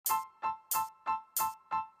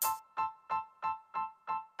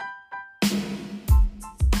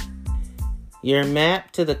Your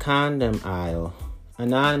map to the condom aisle.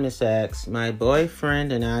 Anonymous asks, my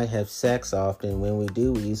boyfriend and I have sex often. When we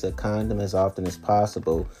do, we use a condom as often as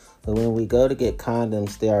possible. But when we go to get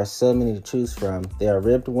condoms, there are so many to choose from. There are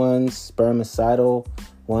ribbed ones, spermicidal,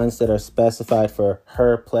 ones that are specified for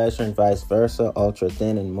her pleasure and vice versa, ultra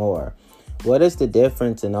thin and more. What is the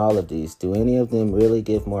difference in all of these? Do any of them really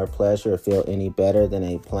give more pleasure or feel any better than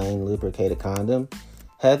a plain lubricated condom?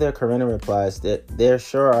 Heather Corinna replies that there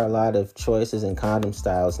sure are a lot of choices in condom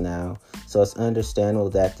styles now, so it's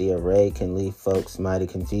understandable that the array can leave folks mighty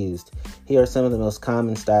confused. Here are some of the most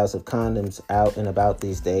common styles of condoms out and about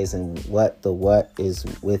these days and what is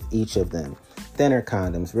with each of them. Thinner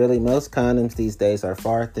condoms. Really, most condoms these days are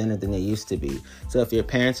far thinner than they used to be. So if your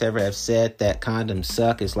parents ever have said that condoms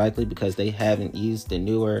suck, it's likely because they haven't used the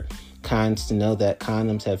newer kinds to know that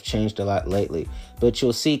condoms have changed a lot lately. But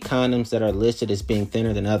you'll see condoms that are listed as being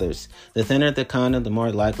thinner than others. The thinner the condom, the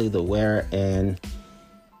more likely the wearer and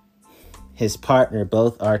his partner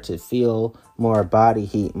both are to feel more body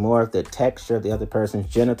heat, more of the texture of the other person's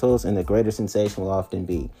genitals, and the greater sensation will often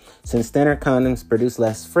be. Since thinner condoms produce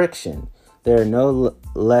less friction, they're no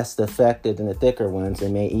less effective than the thicker ones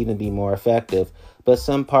and may even be more effective. But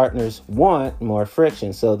some partners want more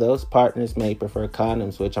friction, so those partners may prefer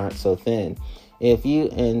condoms which aren't so thin. If you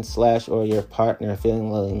or your partner are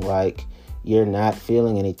feeling like you're not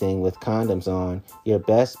feeling anything with condoms on, your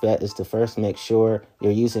best bet is to first make sure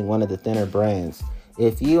you're using one of the thinner brands.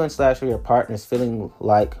 If you or your partner is feeling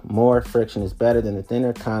like more friction is better, then the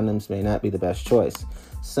thinner condoms may not be the best choice.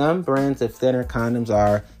 Some brands of thinner condoms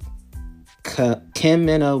are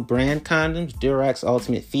Chemino brand condoms, Durex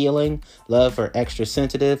Ultimate Feeling, Love or Extra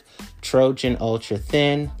Sensitive, Trojan Ultra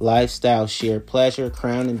Thin, Lifestyle Sheer Pleasure,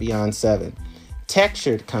 Crown and Beyond 7.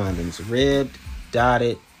 Textured condoms, ribbed,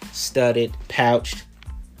 dotted, studded, pouched,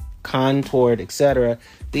 contoured, etc.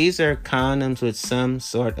 These are condoms with some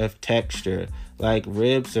sort of texture, like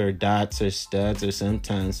ribs or dots or studs, or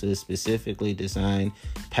sometimes with specifically designed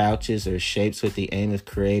pouches or shapes with the aim of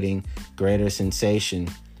creating greater sensation.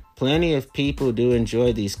 Plenty of people do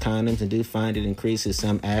enjoy these condoms and do find it increases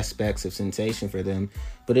some aspects of sensation for them,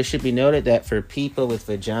 but it should be noted that for people with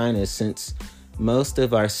vaginas, since most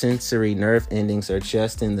of our sensory nerve endings are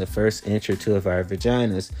just in the first inch or two of our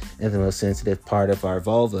vaginas, and the most sensitive part of our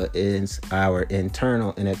vulva is our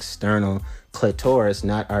internal and external clitoris,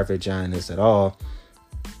 not our vaginas at all.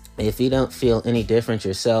 If you don't feel any difference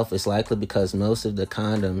yourself, it's likely because most of the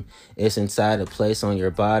condom is inside a place on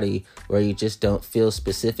your body where you just don't feel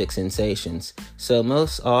specific sensations. So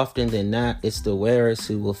most often than not, it's the wearers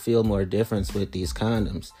who will feel more difference with these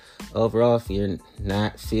condoms. Overall, if you're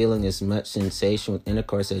not feeling as much sensation with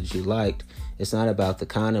intercourse as you liked, it's not about the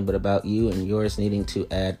condom, but about you and yours needing to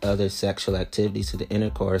add other sexual activities to the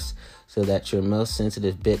intercourse so that your most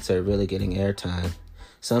sensitive bits are really getting airtime.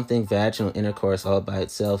 Something vaginal intercourse all by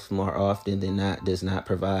itself more often than not does not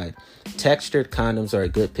provide. Textured condoms are a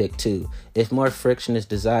good pick too, if more friction is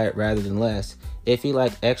desired rather than less. If you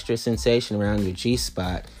like extra sensation around your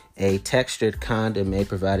G-spot, a textured condom may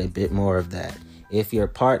provide a bit more of that. If your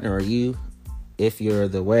partner or you, if you're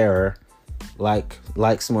the wearer,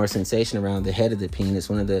 likes more sensation around the head of the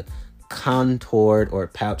penis, one of the contoured or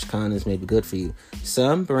pouch condoms may be good for you.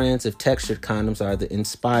 Some brands of textured condoms are the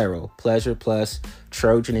Inspiral, Pleasure Plus,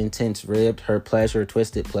 Trojan Intense Ribbed, Her Pleasure,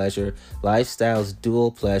 Twisted Pleasure, Lifestyles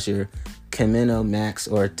Dual Pleasure, Camino Max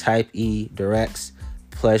or Type E, Durex,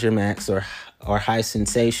 Pleasure Max or High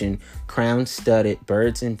Sensation, Crown Studded,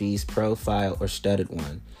 Birds and Bees Profile or Studded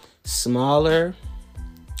one. Smaller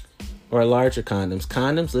or larger condoms.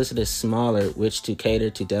 Condoms listed as smaller, which to cater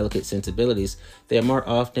to delicate sensibilities, they are more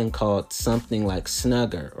often called something like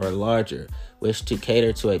snugger, or larger, which to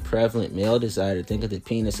cater to a prevalent male desire to think of the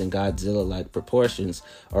penis in Godzilla-like proportions,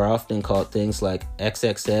 are often called things like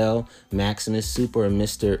XXL, Maximus, Super, or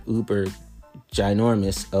Mr. Uber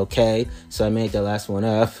Ginormous. Okay, so I made that last one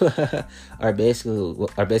up. are basically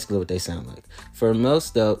what they sound like. For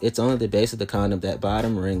most, though, it's only the base of the condom, that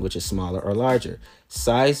bottom ring, which is smaller or larger.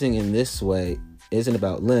 Sizing in this way isn't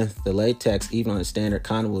about length. The latex, even on a standard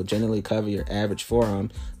condom, will generally cover your average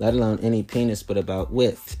forearm, let alone any penis, but about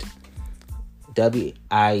width.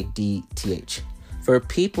 WIDTH. For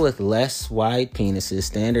people with less wide penises,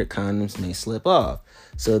 standard condoms may slip off,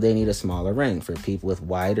 so they need a smaller ring. For people with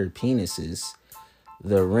wider penises,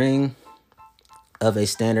 the ring of a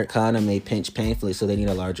standard condom may pinch painfully, so they need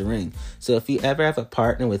a larger ring. So if you ever have a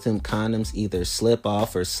partner with whom condoms either slip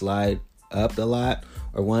off or slide up a lot,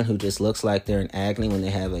 or one who just looks like they're in agony when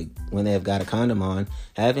they have got a condom on,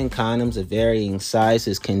 having condoms of varying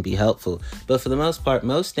sizes can be helpful. But for the most part,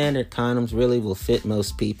 most standard condoms really will fit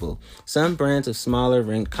most people. Some brands of smaller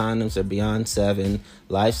ringed condoms are Beyond 7,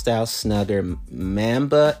 Lifestyle Snugger,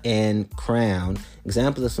 Mamba, and Crown.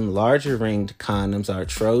 Examples of some larger ringed condoms are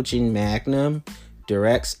Trojan Magnum,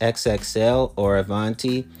 Durex XXL or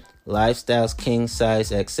Avanti, Lifestyle's King Size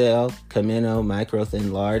XL, Camino Micro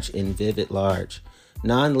Thin Large, and Vivid Large.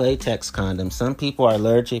 Non-latex condoms. Some people are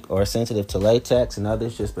allergic or sensitive to latex, and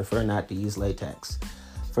others just prefer not to use latex.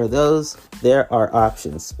 For those, there are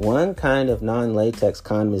options. One kind of non-latex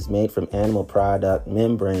condom is made from animal product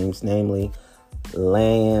membranes, namely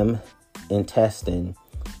lamb intestine,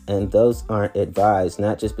 and those aren't advised,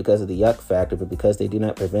 not just because of the yuck factor, but because they do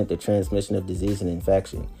not prevent the transmission of disease and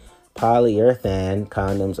infection. Polyurethane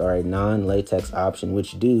condoms are a non-latex option,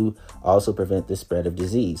 which do also prevent the spread of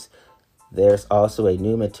disease. There's also a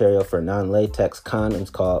new material for non-latex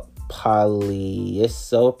condoms called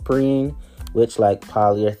polyisoprene, which, like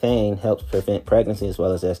polyurethane, helps prevent pregnancy as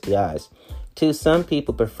well as STIs. Some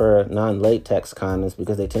people prefer non-latex condoms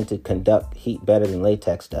because they tend to conduct heat better than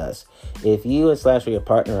latex does. If you or your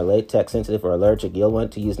partner are latex sensitive or allergic, you'll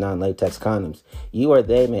want to use non-latex condoms. You or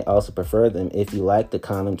they may also prefer them if you like the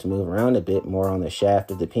condom to move around a bit more on the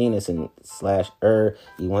shaft of the penis and you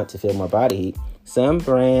want to feel more body heat. Some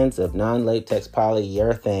brands of non-latex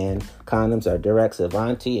polyurethane condoms are Durex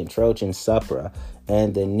Avanti and Trojan Supra,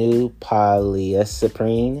 and the new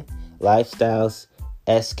polyisoprene Lifestyles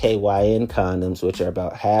SKYN condoms, which are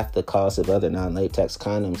about half the cost of other non-latex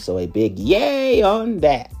condoms, so a big yay on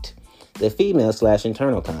that. The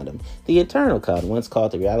female/internal condom. The internal condom, once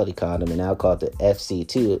called the reality condom and now called the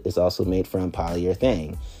FC2, is also made from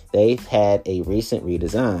polyurethane. They've had a recent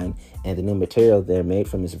redesign, and the new material they're made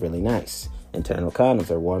from is really nice. Internal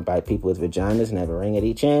condoms are worn by people with vaginas and have a ring at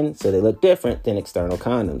each end, so they look different than external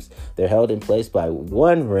condoms. They're held in place by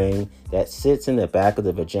one ring that sits in the back of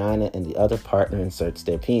the vagina, and the other partner inserts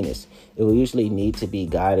their penis. It will usually need to be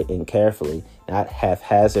guided in carefully, not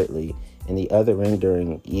haphazardly, in the other ring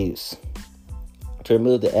during use. To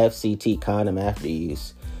remove the FCT condom after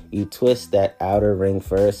use, you twist that outer ring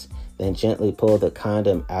first, then gently pull the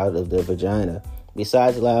condom out of the vagina.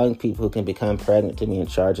 Besides allowing people who can become pregnant to be in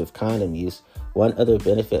charge of condom use, one other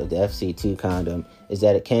benefit of the FC2 condom is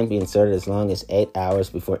that it can be inserted as long as 8 hours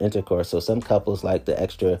before intercourse, so some couples like the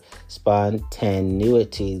extra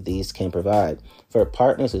spontaneity these can provide. For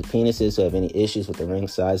partners with penises who have any issues with the ring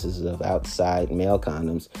sizes of outside male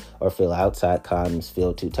condoms or feel outside condoms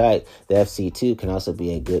feel too tight, the FC2 can also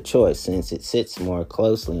be a good choice since it sits more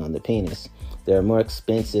closely on the penis. They're more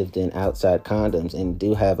expensive than outside condoms and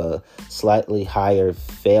do have a slightly higher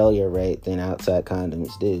failure rate than outside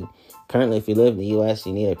condoms do. Currently, if you live in the U.S.,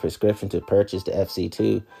 you need a prescription to purchase the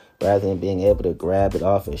FC2 rather than being able to grab it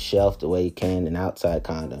off a shelf the way you can an outside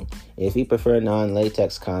condom. If you prefer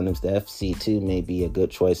non-latex condoms, the FC2 may be a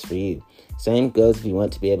good choice for you. Same goes if you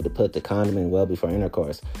want to be able to put the condom in well before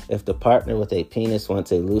intercourse. If the partner with a penis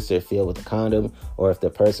wants a looser feel with the condom, or if the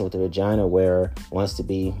person with the vagina wearer wants to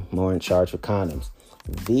be more in charge with condoms.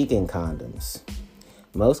 Vegan condoms.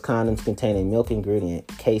 Most condoms contain a milk ingredient,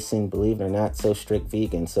 casein, believe it or not, so strict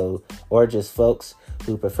vegan, or just folks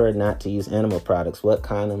who prefer not to use animal products want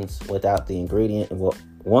condoms without the ingredient and will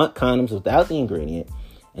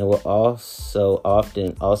also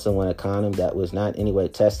often want a condom that was not in any way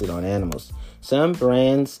tested on animals. Some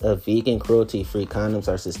brands of vegan cruelty-free condoms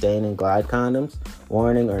are Sustain and Glide condoms,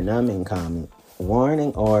 warning or numbing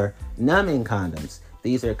condoms.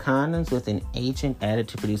 These are condoms with an agent added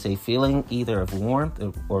to produce a feeling either of warmth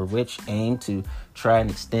or which aim to try and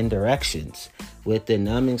extend erections. With the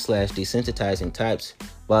numbing/desensitizing types,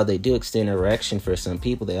 while they do extend erection for some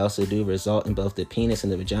people, they also do result in both the penis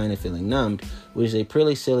and the vagina feeling numbed, which is a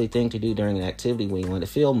pretty silly thing to do during an activity when you want to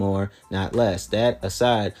feel more, not less. That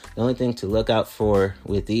aside, the only thing to look out for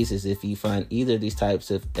with these is if you find either of these types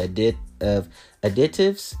of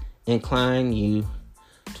additives incline you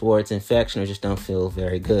towards infection or just don't feel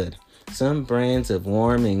very good. Some brands of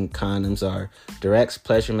warming condoms are Durex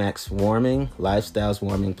Pleasure Max Warming, Lifestyles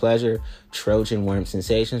Warming Pleasure, Trojan Warm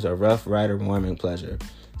Sensations, or Rough Rider Warming Pleasure.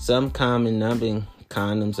 Some common numbing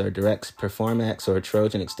condoms are Durex Performax or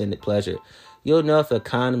Trojan Extended Pleasure. You'll know if a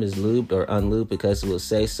condom is lubed or unlubed because it will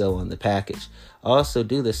say so on the package. Also,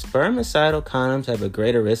 do the spermicidal condoms have a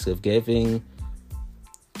greater risk of giving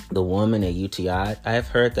the woman a UTI? I've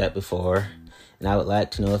heard that before. and I would like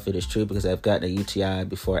to know if it is true because I've gotten a UTI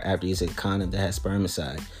before after using a condom that has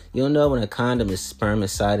spermicide. You'll know when a condom is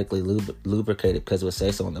spermicidally lubricated because it will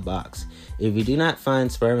say so on the box. If you do not find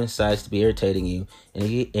spermicides to be irritating you,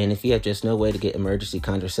 and if you have just no way to get emergency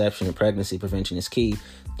contraception and pregnancy prevention is key,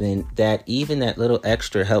 then that little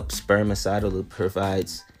extra help spermicidal lube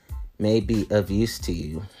provides may be of use to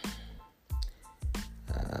you.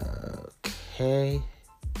 Okay.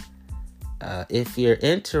 If you're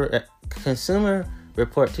Consumer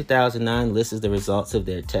Report 2009 lists the results of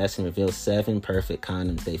their test and reveals 7 perfect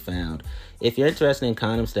condoms they found. If you're interested in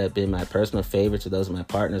condoms that have been my personal favorites or those of my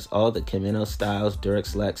partners, all the Camino Styles,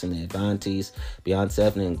 Durex Lex, and the Avantis, Beyond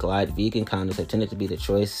 7, and Glide vegan condoms have tended to be the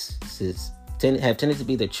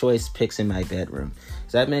choice picks in my bedroom.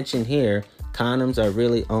 As I mentioned here, condoms are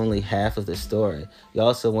really only half of the story. You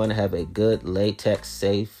also want to have a good latex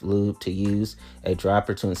safe lube to use, a drop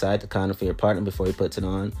or two inside the condom for your partner before he puts it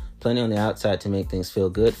on, plenty on the outside to make things feel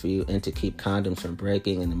good for you and to keep condoms from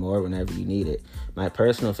breaking, and more whenever you need it. My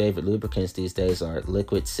personal favorite lubricants these days are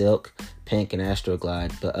Liquid Silk, Pink, and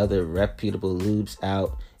Astroglide, but other reputable lubes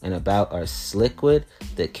out and about are Sliquid,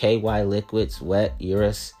 the KY Liquids, Wet,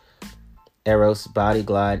 Eros, Body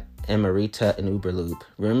Glide, Emerita, and Uberlube.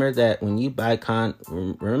 Remember that where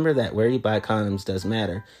you buy condoms does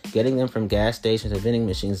matter. Getting them from gas stations or vending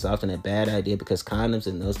machines is often a bad idea because condoms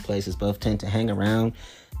in those places both tend to hang around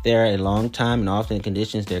there a long time and often the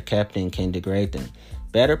conditions they're kept in can degrade them.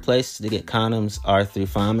 Better places to get condoms are through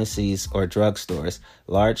pharmacies or drugstores,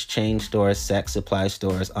 large chain stores, sex supply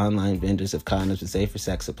stores, online vendors of condoms and safer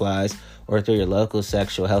sex supplies, or through your local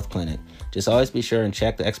sexual health clinic. Just always be sure and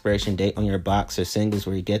check the expiration date on your box or singles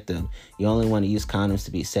where you get them. You only want to use condoms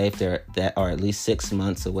to be safe that are at least 6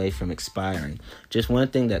 months away from expiring. Just one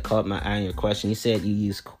thing that caught my eye in your question, you said you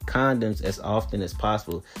use condoms as often as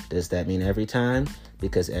possible. Does that mean every time?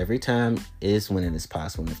 Because every time is when it is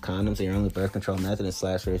possible. And if condoms are your only birth control method,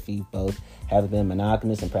 or if you both haven't been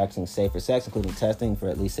monogamous and practicing safer sex, including testing for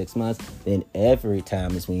at least 6 months, then every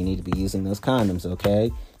time is when you need to be using those condoms, okay?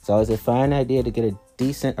 It's always a fine idea to get a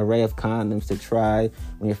decent array of condoms to try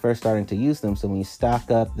when you're first starting to use them. So when you stock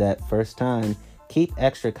up that first time, keep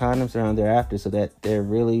extra condoms around thereafter so that there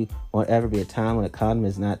really won't ever be a time when a condom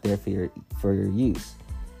is not there for your use.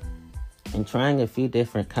 In trying a few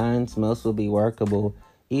different kinds, most will be workable,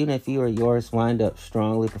 even if you or yours wind up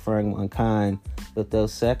strongly preferring one kind, but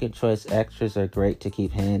those second choice extras are great to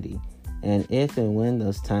keep handy. And if and when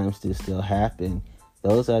those times do still happen,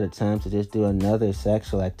 those are the times to just do another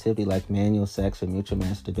sexual activity like manual sex or mutual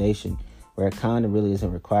masturbation, where a condom really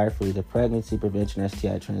isn't required for either pregnancy, prevention, or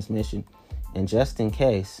STI transmission. And just in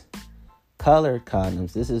case, colored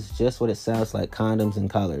condoms. This is just what it sounds like, condoms in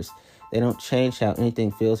colors. They don't change how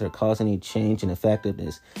anything feels or cause any change in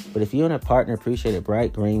effectiveness. But if you and a partner appreciate a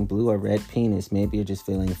bright green, blue, or red penis, maybe you're just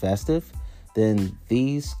feeling festive, then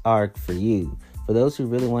these are for you. For those who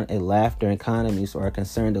really want a laugh during condom use or are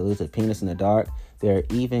concerned to lose a penis in the dark, there are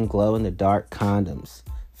even glow-in-the-dark condoms.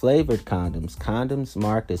 Flavored condoms. Condoms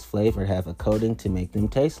marked as flavored have a coating to make them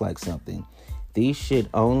taste like something. These should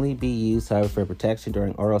only be used, however, for protection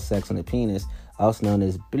during oral sex on the penis, also known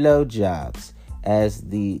as blowjobs, as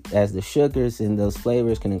the sugars in those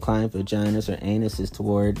flavors can incline vaginas or anuses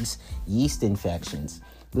towards yeast infections.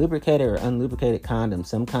 Lubricated or unlubricated condoms.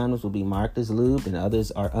 Some condoms will be marked as lubed and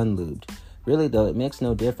others are unlubed. Really, though, it makes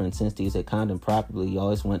no difference since to use a condom properly, you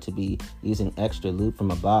always want to be using extra lube from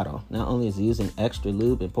a bottle. Not only is using extra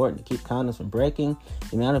lube important to keep condoms from breaking,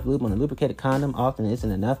 the amount of lube on a lubricated condom often isn't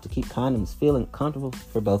enough to keep condoms feeling comfortable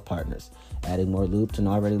for both partners. Adding more lube to an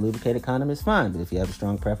already lubricated condom is fine, but if you have a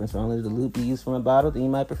strong preference for only the lube you use from a bottle, then you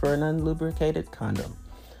might prefer an unlubricated condom.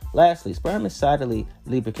 Lastly, spermicidally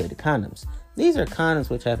lubricated condoms. These are condoms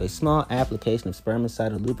which have a small application of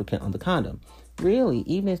spermicidal lubricant on the condom. Really,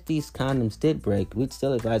 even if these condoms did break, we'd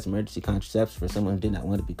still advise emergency contraception for someone who did not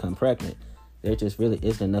want to become pregnant. There just really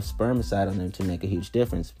isn't enough spermicide on them to make a huge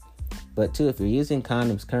difference. But too, if you're using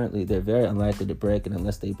condoms currently, they're very unlikely to break, and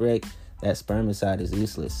unless they break, that spermicide is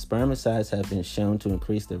useless. Spermicides have been shown to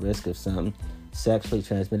increase the risk of some sexually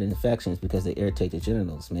transmitted infections because they irritate the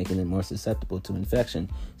genitals, making them more susceptible to infection.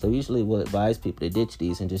 So usually we'll advise people to ditch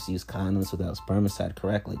these and just use condoms without spermicide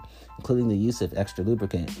correctly, including the use of extra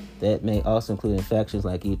lubricant. That may also include infections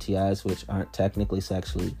like UTIs, which aren't technically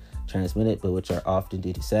sexually transmitted, but which are often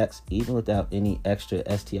due to sex. Even without any extra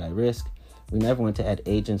STI risk, we never want to add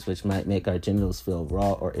agents which might make our genitals feel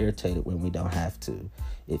raw or irritated when we don't have to.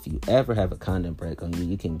 If you ever have a condom break on you,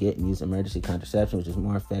 you can get and use emergency contraception, which is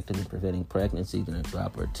more effective in preventing pregnancy than a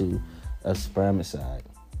drop or two of spermicide.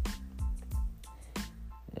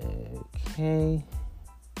 Okay.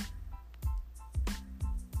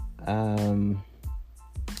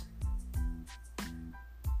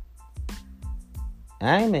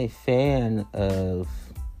 I'm a fan of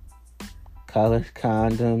colored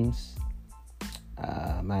condoms.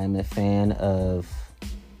 I'm a fan of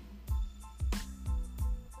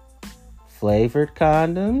flavored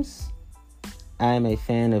condoms. I'm a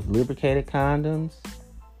fan of lubricated condoms.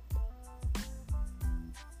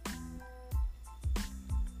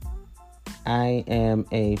 I am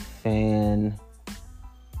a fan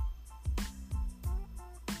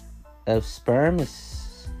of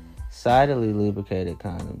spermicidally lubricated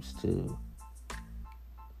condoms too.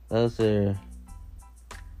 Those are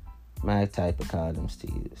my type of condoms to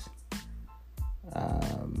use.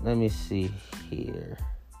 Let me see here.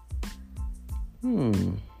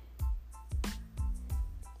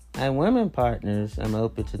 My women partners, I'm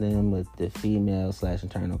open to them with the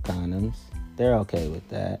female/internal condoms. They're okay with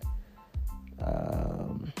that.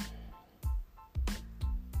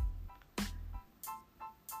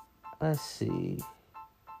 Let's see.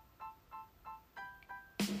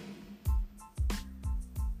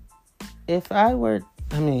 If I were,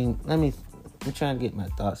 I'm trying to get my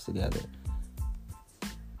thoughts together.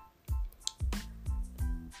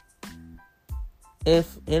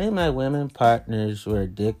 If any of my women partners were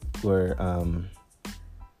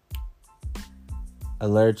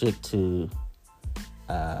allergic to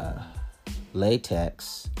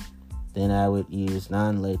latex, then I would use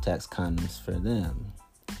non-latex condoms for them,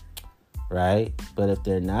 right? But if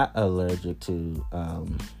they're not allergic to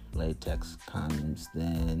latex condoms,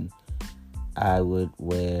 then I would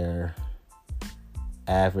wear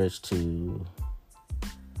average to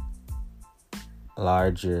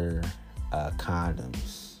larger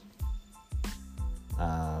condoms.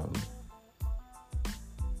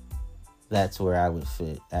 That's where I would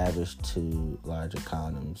fit, average to larger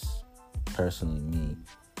condoms, personally me.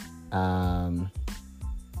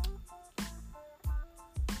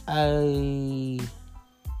 I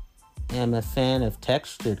am a fan of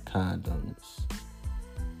textured condoms.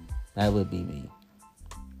 That would be me.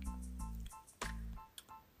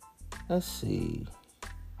 Let's see.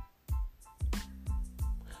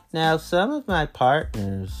 Now, some of my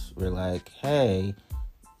partners were like, hey,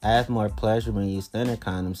 I have more pleasure when you use thinner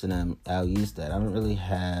condoms, and I'll use that. I don't really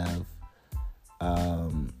have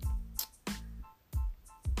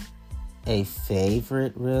a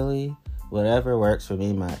favorite, really. Whatever works for me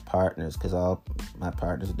and my partners, because all my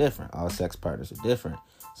partners are different. All sex partners are different.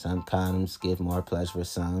 Some condoms give more pleasure for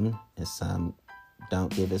some, and some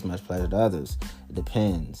don't give as much pleasure to others. It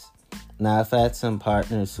depends. Now, I've had some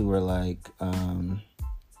partners who were like,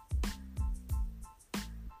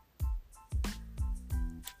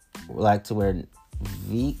 to wear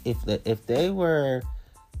if they were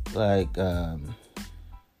like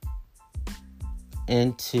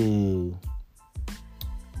into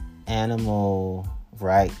animal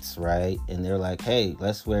rights, right? And they're like, hey,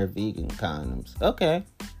 let's wear vegan condoms. Okay.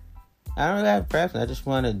 I don't really have a preference. I just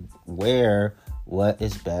want to wear what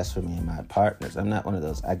is best for me and my partners. I'm not one of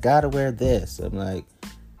those, I gotta wear this. I'm like,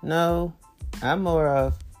 no, I'm more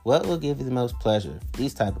of what will give you the most pleasure.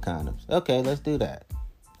 These type of condoms. Okay, let's do that.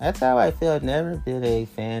 That's how I feel. I've never been a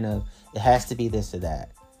fan of it has to be this or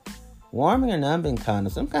that. Warming or numbing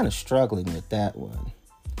condoms, I'm kind of struggling with that one.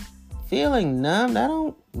 Feeling numbed, I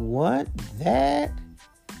don't want that.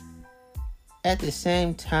 At the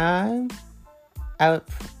same time,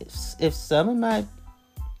 if some of my,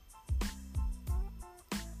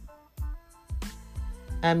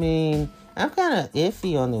 I'm kind of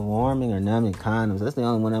iffy on the warming or numbing condoms. That's the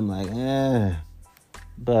only one I'm like,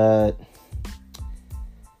 But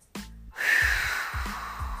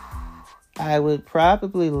I would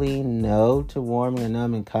probably lean no to warming or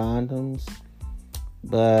numbing condoms.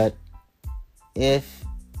 But if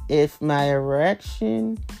my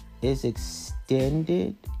erection is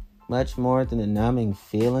extended much more than the numbing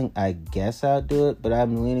feeling, I guess I'll do it. But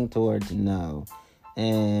I'm leaning towards no.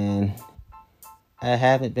 And I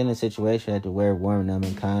haven't been in a situation I had to wear warm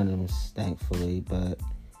numbing condoms, thankfully. But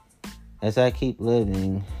as I keep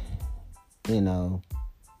living,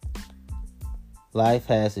 life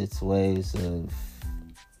has its ways of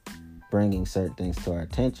bringing certain things to our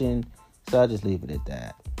attention. So I'll just leave it at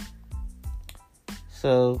that.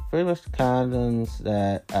 So pretty much the condoms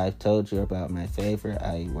that I've told you about my favorite,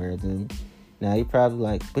 I wear them. Now you're probably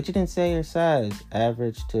like, but you didn't say your size,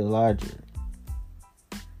 average to larger.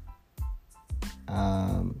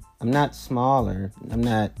 I'm not smaller. I'm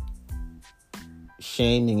not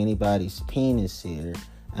shaming anybody's penis here.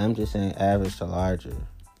 I'm just saying average to larger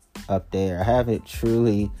up there. I haven't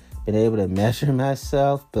truly been able to measure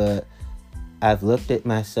myself, but I've looked at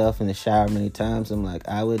myself in the shower many times. I'm like,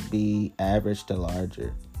 I would be average to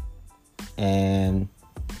larger. And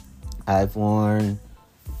I've worn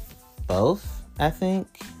both I think,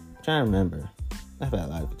 I'm trying to remember, I've had a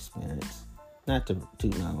lot of experience. Not to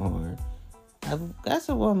toot my horn. I've got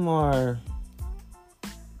some one more.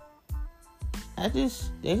 They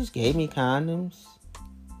just gave me condoms.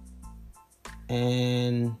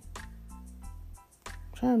 And I'm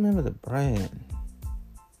trying to remember the brand.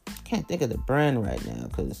 I can't think of the brand right now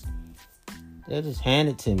because they just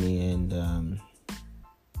handed to me and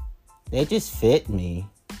they just fit me.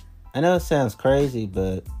 I know it sounds crazy,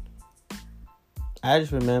 but I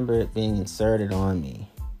just remember it being inserted on me.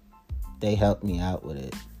 They helped me out with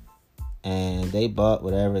it. And they bought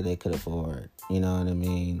whatever they could afford. You know what I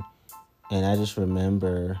mean? And I just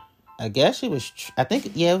remember, I guess it was,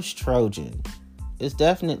 it was Trojan. It's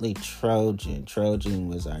definitely Trojan. Trojan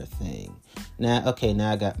was our thing. Now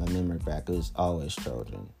I got my memory back. It was always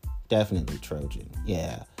Trojan. Definitely Trojan.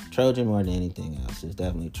 Yeah. Trojan more than anything else. It's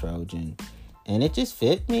definitely Trojan. And it just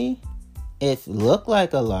fit me. It looked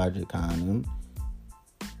like a larger condom.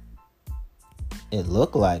 It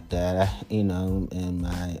looked like that, and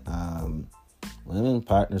my women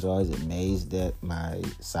partners are always amazed at my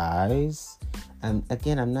size. I'm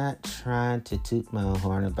not trying to toot my own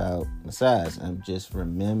horn about my size. I'm just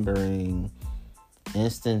remembering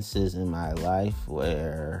instances in my life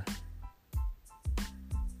where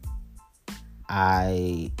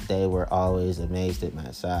they were always amazed at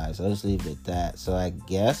my size. I'll just leave it at that. So I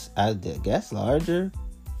guess larger.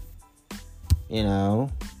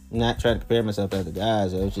 Not trying to compare myself to other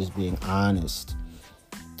guys. I was just being honest.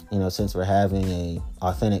 Since we're having a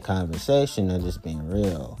authentic conversation, I'm just being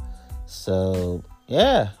real. So,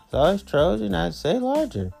 yeah, it's always Trojan. I'd say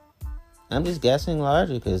larger. I'm just guessing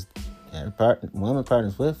larger because woman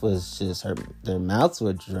partners with was just their mouths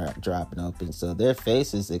were dropping open. So their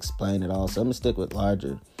faces explain it all. So I'm going to stick with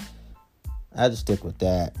larger. I'll just stick with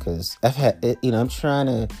that because I've had it, I'm trying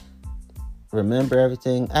to remember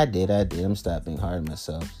everything. I did. I'm stop being hard on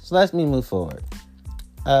myself. So let me move forward.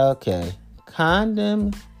 Okay.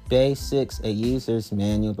 Condom Basics, a User's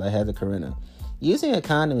Manual by Heather Carino. Using a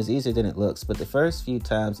condom is easier than it looks, but the first few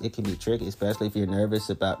times it can be tricky, especially if you're nervous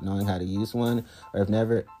about knowing how to use one or have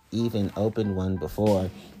never even opened one before.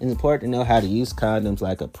 It's important to know how to use condoms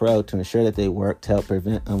like a pro to ensure that they work to help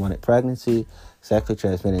prevent unwanted pregnancy, sexually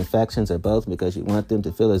transmitted infections, or both, because you want them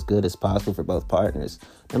to feel as good as possible for both partners.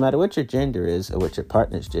 No matter what your gender is or what your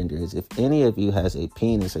partner's gender is, if any of you has a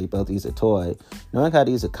penis or you both use a toy, knowing how to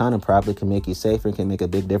use a condom properly can make you safer and can make a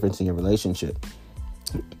big difference in your relationship.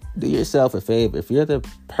 Do yourself a favor. If you're the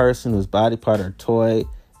person whose body part or toy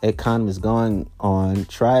a condom is going on,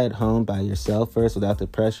 try it home by yourself first without the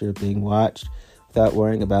pressure of being watched, without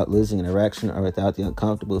worrying about losing an erection, or without the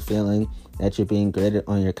uncomfortable feeling that you're being graded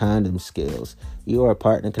on your condom skills. You or a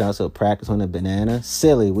partner can also practice on a banana.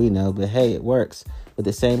 Silly, we know, but hey, it works. With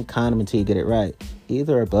the same condom until you get it right.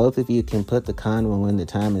 Either or both of you can put the condom on when the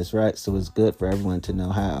time is right, so it's good for everyone to know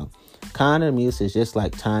how. Condom use is just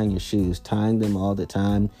like tying your shoes. Tying them all the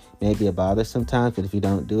time may be a bother sometimes, but if you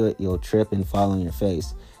don't do it, you'll trip and fall on your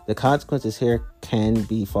face. The consequences here can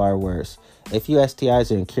be far worse. A few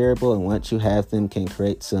STIs are incurable, and once you have them can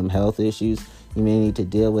create some health issues you may need to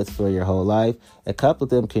deal with for your whole life. A couple of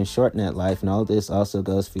them can shorten that life, and all this also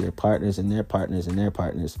goes for your partners and their partners and their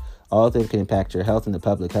partners. All of them can impact your health and the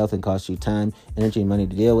public health and cost you time, energy, and money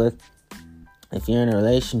to deal with. If you're in a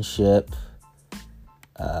relationship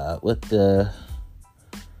with the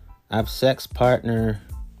opposite partner,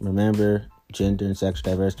 remember, gender and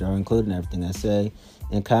sexual diversity are included in everything I say.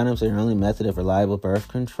 And condoms are your only method of reliable birth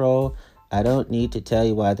control. I don't need to tell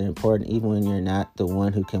you why they're important, even when you're not the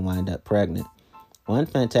one who can wind up pregnant. One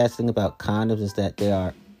fantastic thing about condoms is that they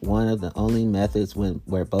are one of the only methods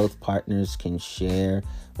where both partners can share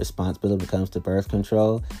responsibility when it comes to birth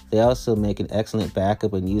control. They also make an excellent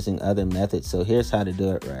backup when using other methods, so here's how to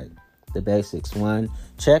do it right. The basics. 1,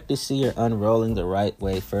 check to see you're unrolling the right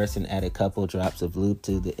way first and add a couple drops of lube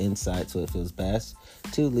to the inside so it feels best.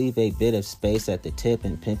 2, leave a bit of space at the tip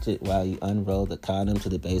and pinch it while you unroll the condom to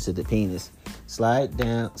the base of the penis. Slide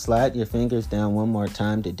your fingers down one more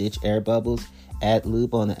time to ditch air bubbles. Add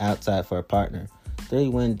lube on the outside for a partner. 3,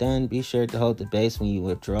 when done, be sure to hold the base when you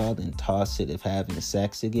withdraw, then toss it if having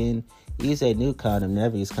sex again. Use a new condom.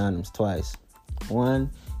 Never use condoms twice. 1,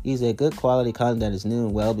 use a good quality condom that is new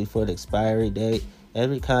and well before the expiry date.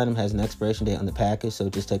 Every condom has an expiration date on the package, so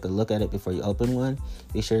just take a look at it before you open one.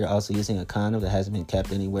 Be sure you're also using a condom that hasn't been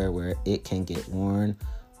kept anywhere where it can get worn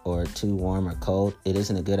or too warm or cold. It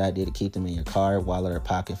isn't a good idea to keep them in your car, wallet, or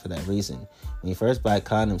pocket for that reason. When you first buy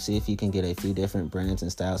condoms, see if you can get a few different brands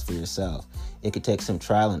and styles for yourself. It could take some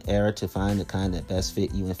trial and error to find the kind that best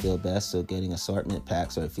fit you and feel best, so getting assortment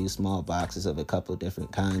packs or a few small boxes of a couple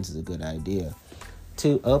different kinds is a good idea.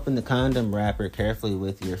 2. Open the condom wrapper carefully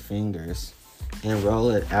with your fingers and roll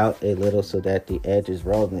it out a little so that the edge is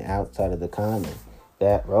rolled on the outside of the condom.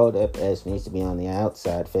 That rolled up edge needs to be on the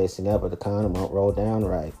outside facing up or the condom won't roll down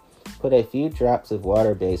right. Put a few drops of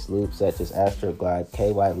water-based lube such as Astroglide,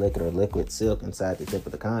 KY Liquid, or Liquid Silk inside the tip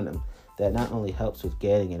of the condom. That not only helps with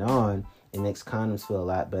getting it on, it makes condoms feel a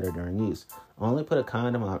lot better during use. Only put a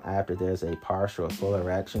condom on after there's a partial or full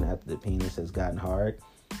erection after the penis has gotten hard.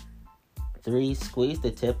 3. Squeeze the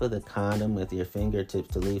tip of the condom with your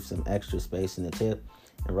fingertips to leave some extra space in the tip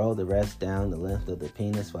and roll the rest down the length of the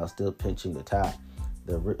penis while still pinching the top.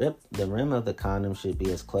 The rim of the condom should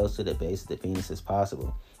be as close to the base of the penis as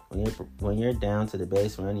possible. When you're down to the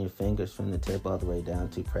base, run your fingers from the tip all the way down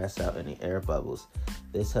to press out any air bubbles.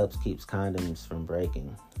 This helps keep condoms from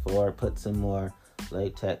breaking. 4. Put some more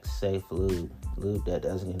latex-safe lube that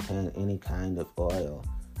doesn't contain any kind of oil,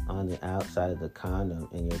 on the outside of the condom,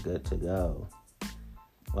 and you're good to go.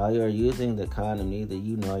 While you're using the condom, neither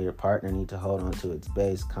you nor your partner need to hold on to its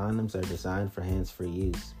base. Condoms are designed for hands-free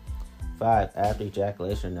use. 5. After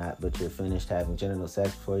ejaculation or not, but you're finished having genital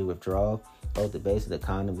sex before you withdraw, hold the base of the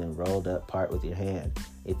condom, then rolled up part with your hand.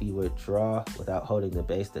 If you withdraw without holding the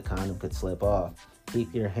base, the condom could slip off.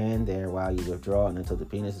 Keep your hand there while you withdraw and until the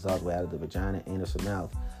penis is all the way out of the vagina, anus, or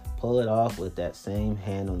mouth. Pull it off with that same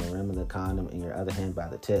hand on the rim of the condom and your other hand by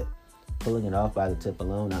the tip. Pulling it off by the tip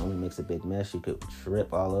alone not only makes a big mess, you could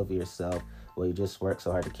trip all over yourself while you just work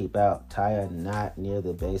so hard to keep out. Tie a knot near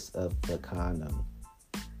the base of the condom.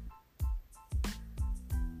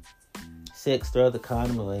 6. Throw the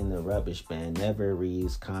condom away in the rubbish bin. Never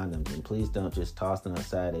reuse condoms. And please don't just toss them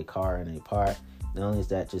outside a car in a park. Not only is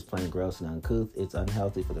that just plain gross and uncouth, it's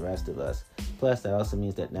unhealthy for the rest of us. Plus, that also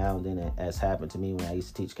means that now and then, as happened to me when I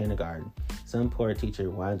used to teach kindergarten, some poor teacher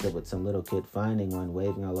winds up with some little kid finding one,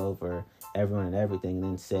 waving all over everyone and everything, and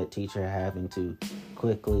then said teacher having to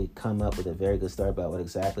quickly come up with a very good story about what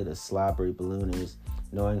exactly the slobbery balloon is,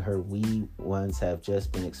 knowing her wee ones have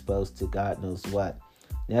just been exposed to God knows what.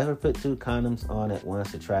 Never put 2 condoms on at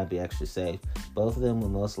once to try and be extra safe. Both of them will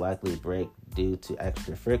most likely break due to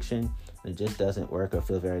extra friction, and it just doesn't work or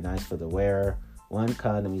feel very nice for the wearer. 1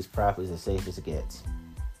 condom used properly is as safe as it gets.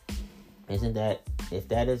 If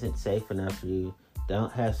that isn't safe enough for you,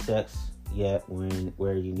 don't have sex yet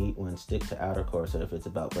where you need one. Stick to outer course, or if it's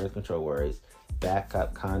about birth control worries, back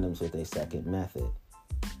up condoms with a second method.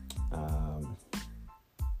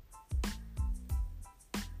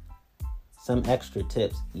 Some extra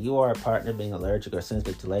tips. You or a partner being allergic or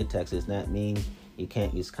sensitive to latex does not mean you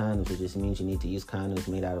can't use condoms. It just means you need to use condoms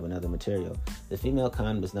made out of another material. The female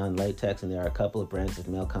condom is non-latex, and there are a couple of brands of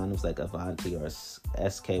male condoms like Avanti or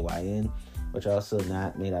SKYN, which are also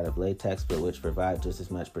not made out of latex, but which provide just as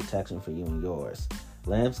much protection for you and yours.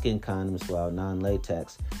 Lambskin condoms, while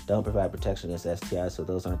non-latex, don't provide protection against STIs, so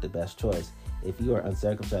those aren't the best choice. If you are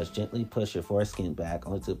uncircumcised, gently push your foreskin back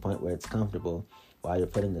only to the point where it's comfortable while you're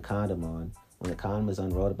putting the condom on. When the condom is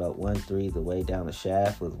unrolled about 1/3 the way down the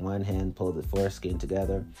shaft, with one hand pull the foreskin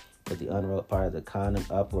together with the unrolled part of the condom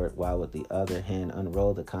upward, while with the other hand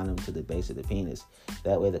unroll the condom to the base of the penis.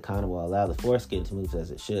 That way the condom will allow the foreskin to move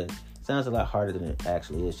as it should. Sounds a lot harder than it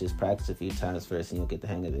actually is. Just practice a few times first and you'll get the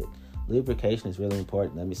hang of it. Lubrication is really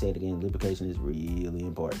important. Let me say it again. Lubrication is really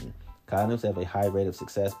important. Condoms have a high rate of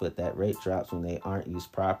success, but that rate drops when they aren't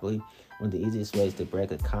used properly. One of the easiest ways to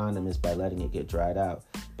break a condom is by letting it get dried out.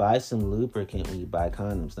 Buy some lubricant when you buy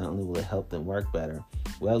condoms. Not only will it help them work better,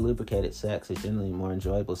 well-lubricated sex is generally more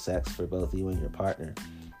enjoyable sex for both you and your partner.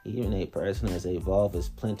 Even a person who has a vulva is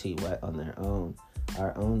plenty wet on their own.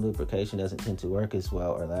 Our own lubrication doesn't tend to work as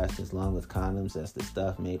well or last as long with condoms as the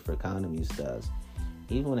stuff made for condom use does.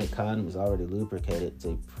 Even when a condom is already lubricated, it's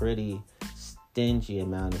a pretty stingy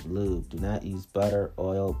amount of lube. Do not use butter,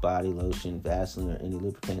 oil, body lotion, Vaseline, or any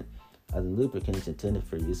lubricant other than lubricants intended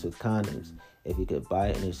for use with condoms. If you could buy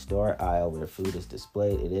it in a store aisle where food is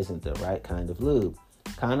displayed, it isn't the right kind of lube.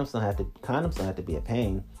 Condoms don't have to be a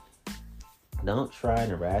pain. Don't try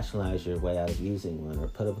to rationalize your way out of using one or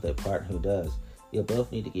put up with a partner who does. You'll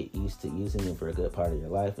both need to get used to using them for a good part of your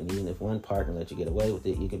life, and even if one partner lets you get away with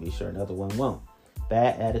it, you can be sure another one won't.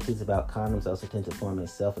 Bad attitudes about condoms also tend to form a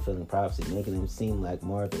self-fulfilling prophecy, making them seem like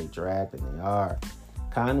more of a drag than they are.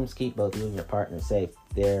 Condoms keep both you and your partner safe.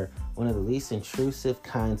 They're one of the least intrusive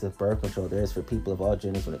kinds of birth control there is for people of all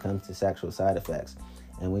genders when it comes to sexual side effects.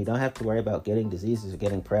 And we don't have to worry about getting diseases or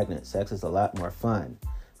getting pregnant. Sex is a lot more fun.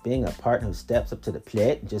 Being a partner who steps up to the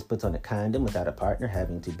plate and just puts on a condom without a partner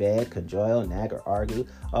having to beg, cajole, nag, or argue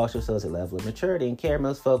also shows a level of maturity and care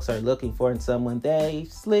most folks are looking for in someone they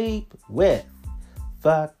sleep with.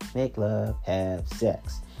 Fuck, make love, have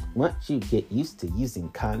sex. Once you get used to using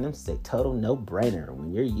condoms, it's a total no-brainer.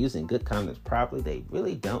 When you're using good condoms properly, they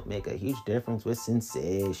really don't make a huge difference with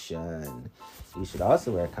sensation. You should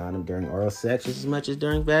also wear a condom during oral sex just as much as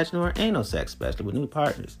during vaginal or anal sex, especially with new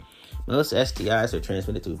partners. Most STIs are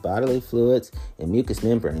transmitted through bodily fluids and mucous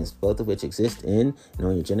membranes, both of which exist in and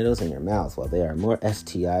on your genitals and your mouth. While there are more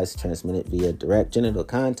STIs transmitted via direct genital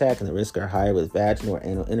contact and the risks are higher with vaginal or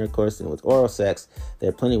anal intercourse than with oral sex, there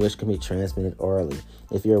are plenty which can be transmitted orally.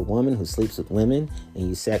 If you're a woman who sleeps with women and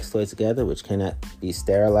use sex toys together, which cannot be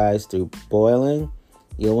sterilized through boiling,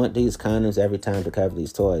 you'll want to use condoms every time to cover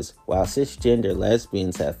these toys. While cisgender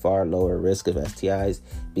lesbians have far lower risk of STIs,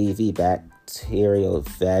 BV bacterial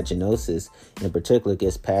vaginosis in particular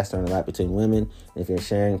gets passed on a lot between women. And if you're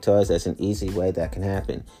sharing toys, that's an easy way that can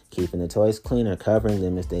happen. Keeping the toys clean or covering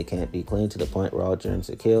them if they can't be cleaned to the point where all germs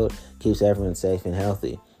are killed keeps everyone safe and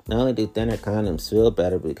healthy. Not only do thinner condoms feel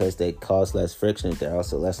better because they cause less friction, they're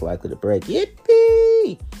also less likely to break.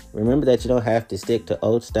 Yippee! Remember that you don't have to stick to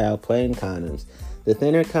old-style plain condoms. The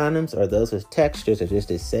thinner condoms, or those with textures, are just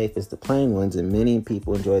as safe as the plain ones, and many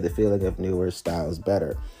people enjoy the feeling of newer styles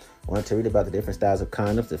better. Want to read about the different styles of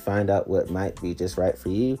condoms to find out what might be just right for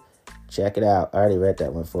you? Check it out. I already read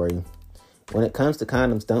that one for you. When it comes to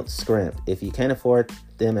condoms, don't scrimp. If you can't afford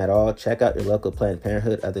them at all, check out your local Planned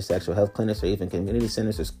Parenthood, other sexual health clinics, or even community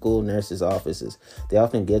centers or school nurses' offices. They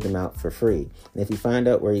often give them out for free. And if you find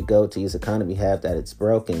out where you go to use a condom you have that it's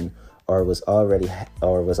broken or was already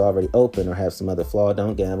open or have some other flaw,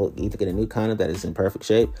 don't gamble. Either get a new condom that is in perfect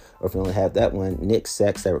shape, or if you only have that one, nix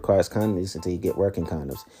sex that requires condom use until you get working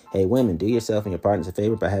condoms. Hey women, do yourself and your partners a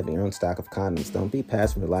favor by having your own stock of condoms. Don't be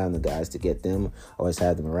passive and rely on the guys to get them. Always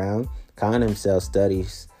have them around. Condom sales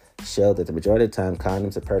studies show that the majority of the time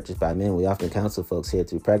condoms are purchased by men. We often counsel folks here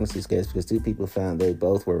through pregnancy scares because two people found they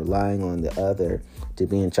both were relying on the other to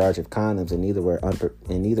be in charge of condoms, and neither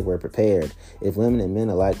were prepared. If women and men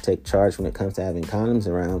alike take charge when it comes to having condoms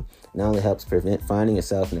around, it not only helps prevent finding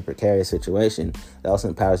yourself in a precarious situation, it also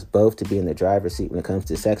empowers both to be in the driver's seat when it comes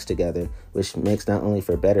to sex together, which makes not only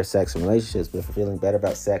for better sex and relationships, but for feeling better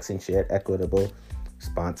about sex and shared equitable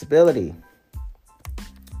responsibility.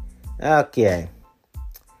 Okay.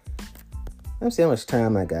 Let's see how much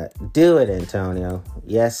time I got. Do it, Antonio.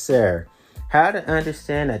 Yes, sir. How to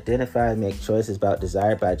Understand, Identify, and Make Choices About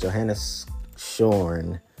Desire by Johanna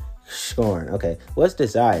Schorn. Okay. What's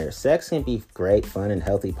desire? Sex can be a great, fun, and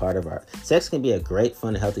healthy part of our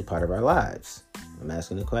lives. I'm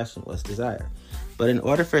asking the question, what's desire? But in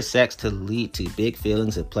order for sex to lead to big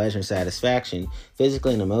feelings of pleasure and satisfaction,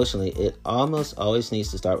 physically and emotionally, it almost always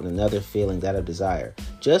needs to start with another feeling, that of desire.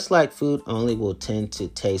 Just like food only will tend to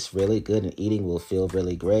taste really good and eating will feel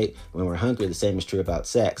really great when we're hungry, the same is true about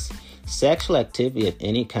sex. Sexual activity of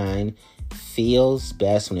any kind feels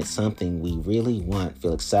best when it's something we really want,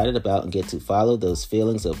 feel excited about, and get to follow those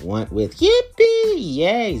feelings of want with yippee,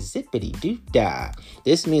 yay, zippity doo dah.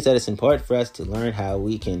 This means that it's important for us to learn how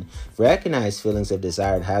we can recognize feelings of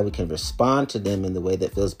desire and how we can respond to them in the way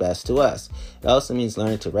that feels best to us. It also means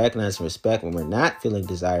learning to recognize and respect when we're not feeling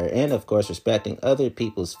desire, and of course respecting other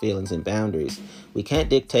people's feelings and boundaries. We can't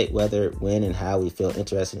dictate whether, when, and how we feel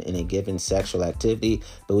interested in a given sexual activity,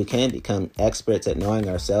 but we can become experts at knowing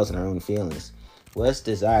ourselves and our own feelings. What's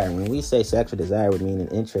desire? When we say sexual desire, we mean an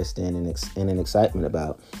interest in and an excitement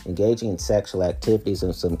about engaging in sexual activities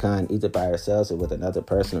of some kind, either by ourselves or with another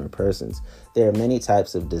person or persons. There are many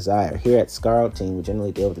types of desire. Here at Scarl Team, we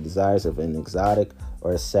generally deal with the desires of an exotic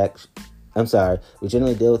or we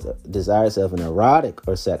generally deal with desires of an erotic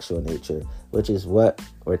or sexual nature, which is what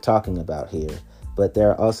we're talking about here. But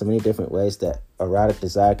there are also many different ways that erotic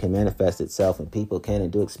desire can manifest itself, and people can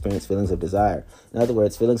and do experience feelings of desire. In other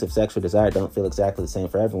words, feelings of sexual desire don't feel exactly the same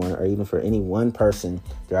for everyone or even for any one person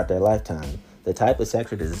throughout their lifetime. The type of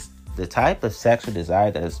sexual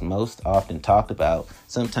desire that is most often talked about,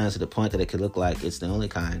 sometimes to the point that it could look like it's the only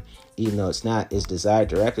kind, even though it's not, is desire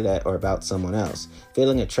directed at or about someone else.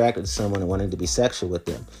 Feeling attracted to someone and wanting to be sexual with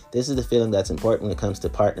them. This is the feeling that's important when it comes to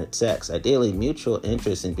partnered sex. Ideally, mutual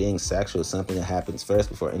interest in being sexual is something that happens first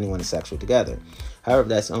before anyone is sexual together. However,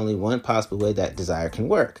 that's only one possible way that desire can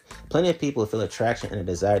work. Plenty of people feel attraction and a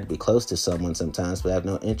desire to be close to someone sometimes, but have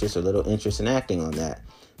no interest or little interest in acting on that.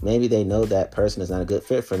 Maybe they know that person is not a good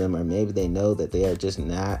fit for them, or maybe they know that they are just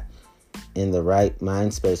not in the right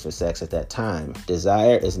mind space for sex at that time.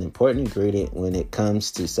 Desire is an important ingredient when it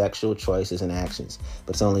comes to sexual choices and actions,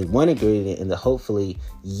 but it's only one ingredient in the hopefully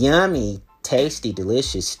yummy, tasty,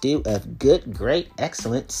 delicious stew of good, great,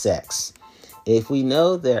 excellent sex. If we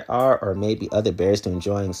know there are or may be other barriers to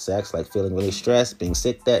enjoying sex, like feeling really stressed, being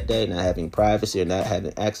sick that day, not having privacy, or not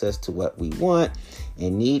having access to what we want,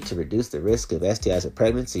 and need to reduce the risk of STIs or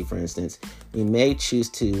pregnancy, for instance, we may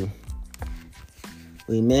choose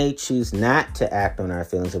not to act on our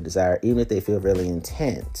feelings of desire, even if they feel really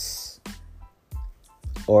intense.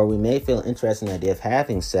 Or we may feel interested in the idea of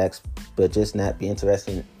having sex, but just not be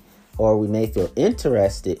interested or we may feel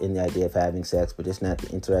interested in the idea of having sex, but just not be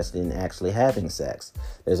interested in actually having sex.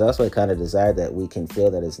 There's also a kind of desire that we can feel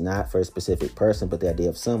that is not for a specific person, but the idea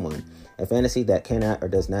of someone. A fantasy that cannot or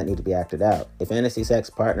does not need to be acted out. A fantasy sex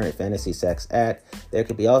partner, a fantasy sex act. There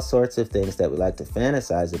could be all sorts of things that we like to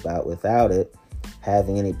fantasize about without it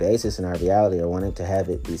having any basis in our reality or wanting to have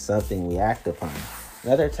it be something we act upon.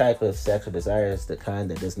 Another type of sexual desire is the kind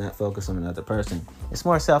that does not focus on another person. It's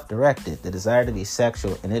more self-directed, the desire to be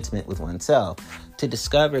sexual and intimate with oneself, to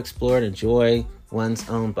discover, explore, and enjoy one's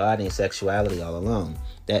own body and sexuality all alone.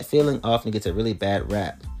 That feeling often gets a really bad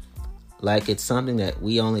rap, like it's something that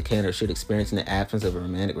we only can or should experience in the absence of a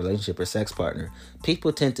romantic relationship or sex partner.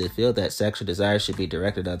 People tend to feel that sexual desire should be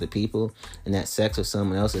directed at other people and that sex with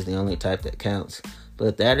someone else is the only type that counts.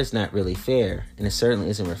 But that is not really fair, and it certainly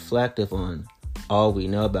isn't reflective on all we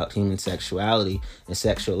know about human sexuality and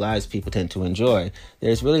sexual lives people tend to enjoy.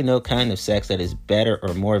 There's really no kind of sex that is better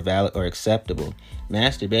or more valid or acceptable.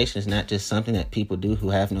 Masturbation is not just something that people do who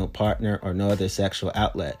have no partner or no other sexual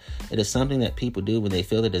outlet. It is something that people do when they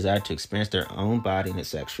feel the desire to experience their own body in a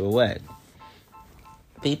sexual way.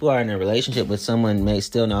 People are in a relationship with someone may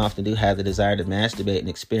still and often do have the desire to masturbate and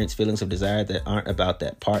experience feelings of desire that aren't about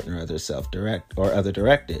that partner or other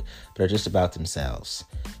directed, but are just about themselves.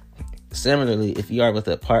 Similarly, if you are with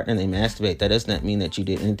a partner and they masturbate, that does not mean that you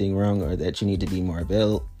did anything wrong or that you need to be more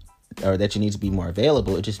available.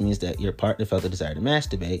 It just means that your partner felt the desire to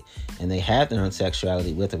masturbate and they have their own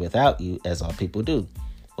sexuality with or without you, as all people do.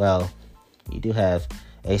 Well, you do have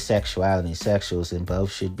asexuality and sexuals, and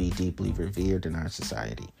both should be deeply revered in our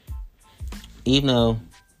society. Even though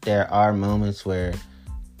there are moments where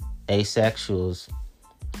asexuals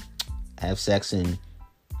have sex in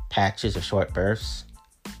patches or short bursts,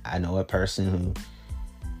 I know a person who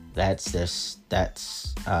that's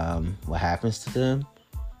what happens to them.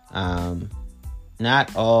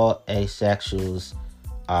 Not all asexuals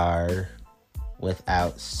are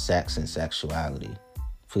without sex and sexuality.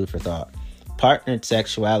 Food for thought. Partnered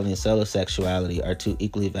sexuality and solo sexuality are two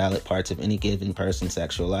equally valid parts of any given person's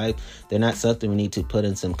sexual life. They're not something we need to put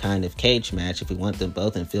in some kind of cage match. If we want them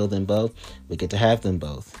both and feel them both, we get to have them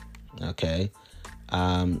both. Okay?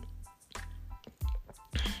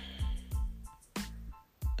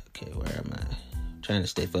 Where am I? Trying to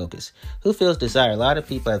stay focused. Who feels desire? A lot of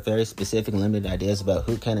people have very specific and limited ideas about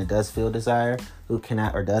who can and does feel desire, who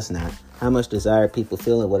cannot or does not, how much desire people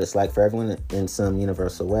feel, and what it's like for everyone in some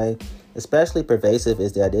universal way. Especially pervasive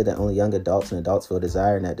is the idea that only young adults and adults feel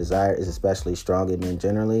desire, and that desire is especially strong in men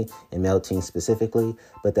generally and male teens specifically.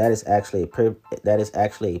 But that is actually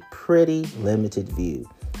a pretty limited view,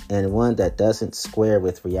 and one that doesn't square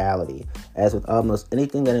with reality. As with almost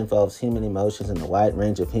anything that involves human emotions and a wide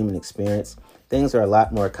range of human experience, things are a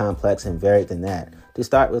lot more complex and varied than that. To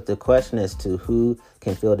start with, the question as to who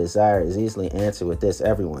can feel desire is easily answered with this: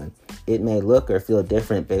 everyone. It may look or feel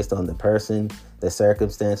different based on the person, the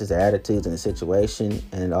circumstances, the attitudes, and the situation,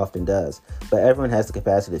 and it often does. But everyone has the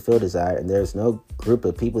capacity to feel desire, and there's no group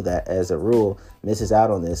of people that, as a rule, misses out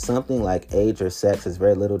on this. Something like age or sex has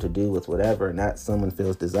very little to do with whether or not someone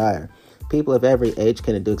feels desire. People of every age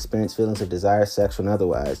can and do experience feelings of desire, sexual and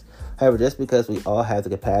otherwise. However, just because we all have the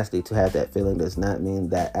capacity to have that feeling does not mean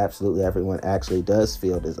that absolutely everyone actually does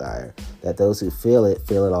feel desire, that those who feel it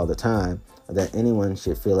all the time, or that anyone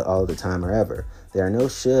should feel it all the time or ever. There are no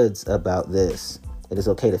shoulds about this. It is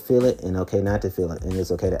okay to feel it and okay not to feel it. And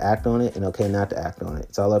it's okay to act on it and okay not to act on it.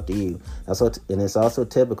 It's all up to you. And it's also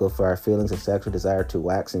typical for our feelings of sexual desire to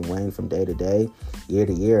wax and wane from day to day, year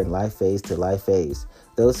to year, and life phase to life phase.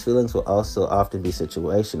 Those feelings will also often be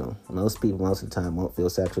situational. Most people most of the time won't feel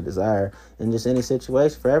sexual desire in just any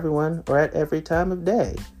situation for everyone or at every time of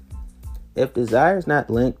day. If desire is not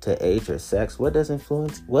linked to age or sex, what does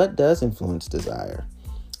influence desire?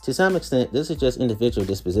 To some extent, this is just individual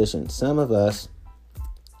disposition. Some of us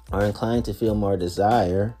are inclined to feel more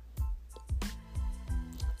desire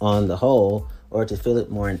on the whole, or to feel it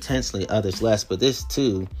more intensely, others less. But this,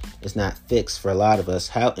 too, is not fixed for a lot of us.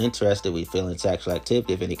 How interested we feel in sexual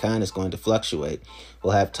activity of any kind is going to fluctuate.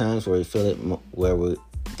 We'll have times where we feel it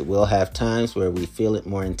We'll have times where we feel it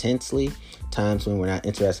more intensely, times when we're not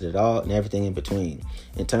interested at all, and everything in between.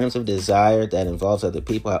 In terms of desire that involves other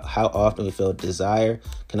people, how often we feel desire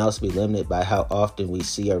can also be limited by how often we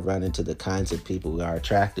see or run into the kinds of people we are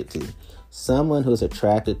attracted to. Someone who is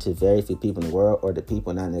attracted to very few people in the world or the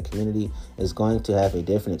people not in their community is going to have a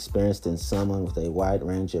different experience than someone with a wide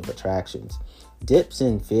range of attractions. Dips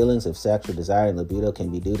in feelings of sexual desire and libido can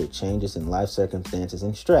be due to changes in life circumstances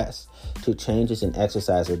and stress, to changes in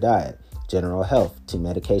exercise or diet, general health, to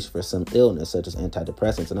medication for some illness such as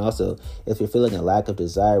antidepressants, and also if you're feeling a lack of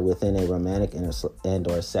desire within a romantic and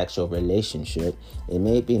or sexual relationship, it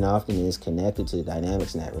may be and often is connected to the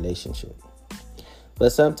dynamics in that relationship.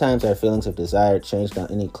 But sometimes our feelings of desire change without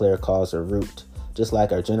any clear cause or root, just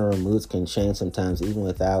like our general moods can change sometimes even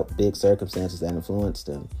without big circumstances that influence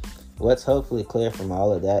them. What's hopefully clear from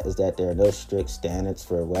all of that is that there are no strict standards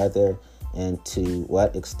for whether and to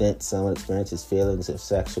what extent someone experiences feelings of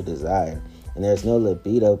sexual desire, and there's no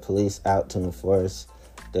libido police out to enforce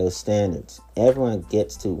those standards. Everyone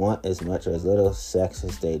gets to want as much or as little sex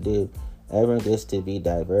as they do. Everyone gets to be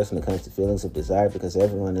diverse when it comes to feelings of desire because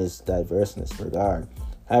everyone is diverse in this regard.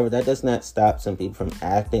 However, that does not stop some people from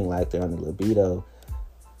acting like they're on the libido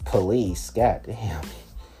police, goddamn,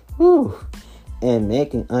 whew, and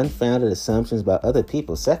making unfounded assumptions about other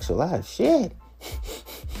people's sexual lives. Shit.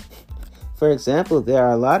 For example, there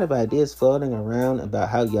are a lot of ideas floating around about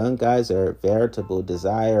how young guys are veritable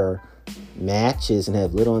desire matches and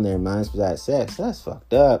have little in their minds besides sex. That's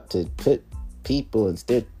fucked up to put people in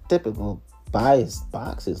stereotypical biased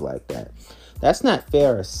boxes like that. That's not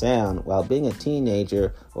fair or sound. While being a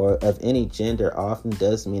teenager or of any gender often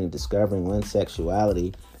does mean discovering one's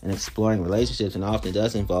sexuality and exploring relationships, and often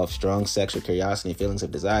does involve strong sexual curiosity and feelings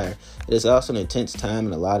of desire, it is also an intense time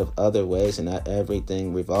in a lot of other ways, and not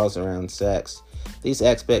everything revolves around sex. These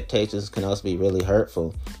expectations can also be really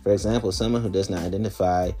hurtful. For example, someone who does not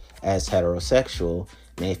identify as heterosexual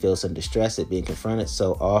may feel some distress at being confronted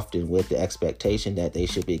so often with the expectation that they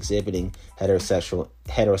should be exhibiting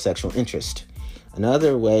heterosexual interest.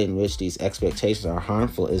 Another way in which these expectations are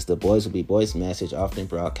harmful is the boys will be boys message often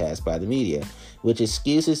broadcast by the media, which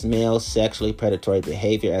excuses male sexually predatory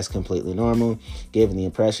behavior as completely normal, giving the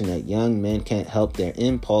impression that young men can't help their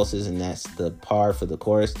impulses and that's the par for the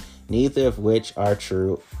course, neither of which are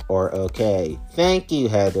true or okay. Thank you,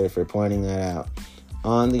 Heather, for pointing that out.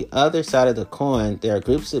 On the other side of the coin, there are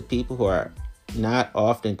groups of people who are not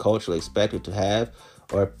often culturally expected to have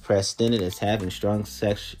or presented as having strong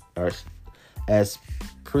sex or as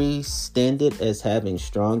presented as having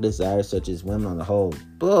strong desires, such as women on the whole.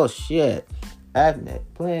 Bullshit. I've met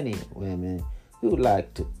plenty of women who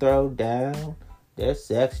like to throw down. Their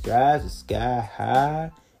sex drives are sky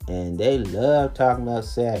high, and they love talking about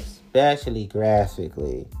sex, especially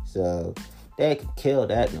graphically. So they can kill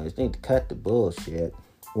that noise. They need to cut the bullshit.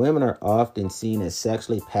 Women are often seen as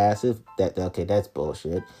sexually passive. That's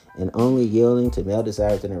bullshit. And only yielding to male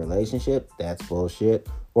desires in a relationship. That's bullshit.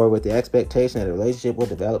 Or with the expectation that a relationship will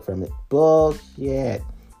develop from it. Bullshit.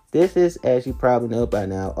 This is, as you probably know by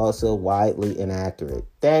now, also widely inaccurate.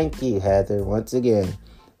 Thank you, Heather, once again.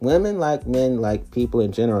 Women, like men, like people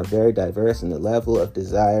in general, are very diverse, and the level of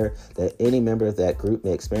desire that any member of that group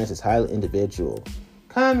may experience is highly individual.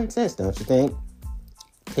 Common sense, don't you think?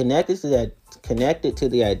 Connected to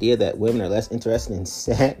the idea that women are less interested in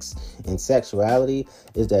sex and sexuality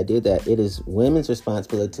is the idea that it is women's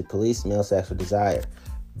responsibility to police male sexual desire.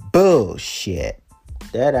 Bullshit.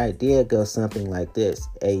 That idea goes something like this.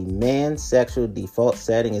 A man's sexual default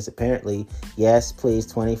setting is apparently yes,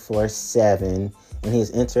 please, 24/7, and he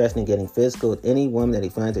is interested in getting physical with any woman that he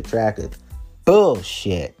finds attractive.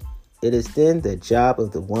 Bullshit. It is then the job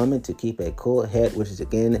of the woman to keep a cool head, which is,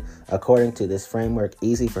 again, according to this framework,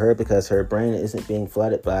 easy for her because her brain isn't being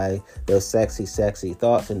flooded by those sexy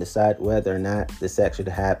thoughts, and decide whether or not the sex should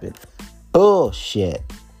happen. Bullshit.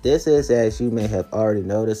 This is, as you may have already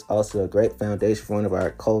noticed, also a great foundation for one of our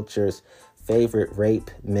culture's favorite rape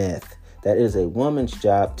myth. That it is a woman's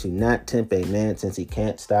job to not tempt a man since he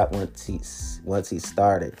can't stop once he's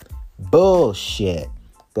started. Bullshit.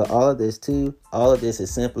 But all of this is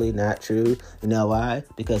simply not true. You know why?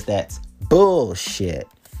 Because that's bullshit.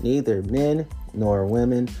 Neither men nor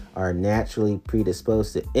women are naturally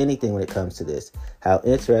predisposed to anything when it comes to this. How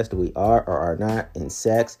interested we are or are not in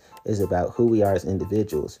sex is about who we are as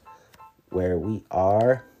individuals, where we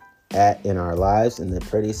are at in our lives, and the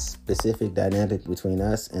pretty specific dynamic between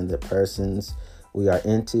us and the persons we are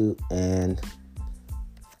into, and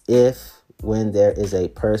when there is a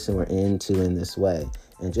person we're into in this way.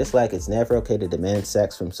 And just like it's never okay to demand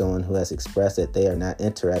sex from someone who has expressed that they are not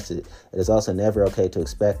interested, it is also never okay to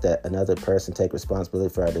expect that another person take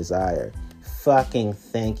responsibility for our desire. Fucking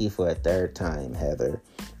thank you for a third time, Heather.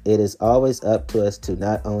 It is always up to us to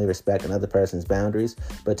not only respect another person's boundaries,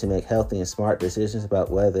 but to make healthy and smart decisions about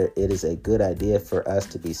whether it is a good idea for us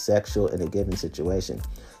to be sexual in a given situation.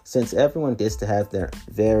 Since everyone gets to have their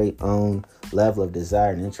very own level of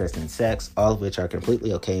desire and interest in sex, all of which are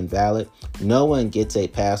completely okay and valid, no one gets a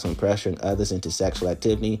pass on pressuring others into sexual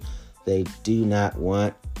activity they do not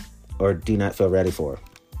want or do not feel ready for.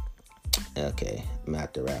 Okay, I'm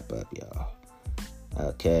about to wrap up, y'all.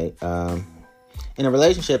 Okay, in a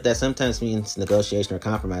relationship, that sometimes means negotiation or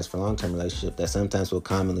compromise. For a long-term relationship, that sometimes will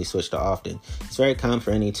commonly switch to often. It's very common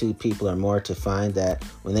for any two people or more to find that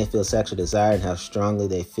when they feel sexual desire and how strongly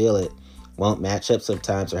they feel it won't match up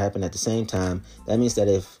sometimes or happen at the same time. That means that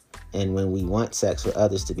if and when we want sex with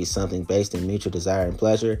others to be something based in mutual desire and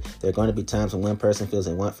pleasure, there are going to be times when one person feels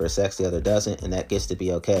a want for sex, the other doesn't, and that gets to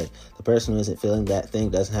be okay. The person who isn't feeling that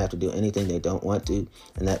thing doesn't have to do anything they don't want to,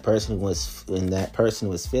 and that person who was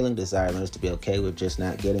feeling desire learns to be okay with just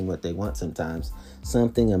not getting what they want sometimes.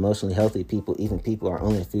 Something emotionally healthy people, even people who are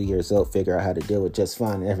only a few years old, figure out how to deal with just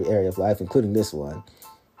fine in every area of life, including this one.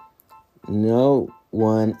 No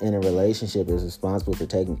one in a relationship is responsible for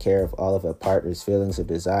taking care of all of a partner's feelings of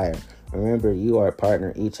desire. Remember, you or a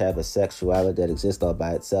partner each have a sexuality that exists all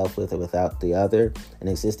by itself with or without the other and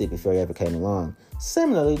existed before you ever came along.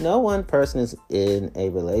 Similarly, no one person in a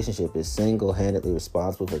relationship is single-handedly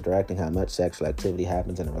responsible for directing how much sexual activity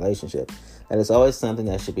happens in a relationship. That is always something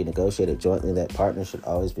that should be negotiated jointly that partners should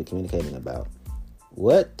always be communicating about.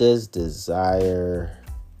 What does desire...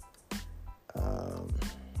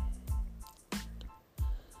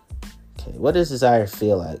 What does desire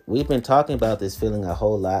feel like? We've been talking about this feeling a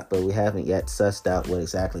whole lot, but we haven't yet sussed out what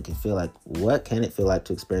exactly it can feel like. What can it feel like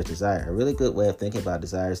to experience desire? A really good way of thinking about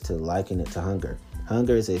desire is to liken it to hunger.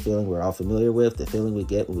 Hunger is a feeling we're all familiar with, the feeling we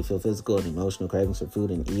get when we feel physical and emotional cravings for food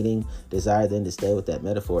and eating. Desire, then, to stay with that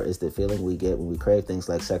metaphor, is the feeling we get when we crave things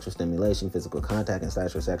like sexual stimulation, physical contact, and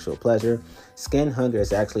for sexual pleasure. Skin hunger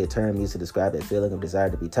is actually a term used to describe a feeling of desire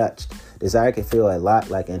to be touched. Desire can feel a lot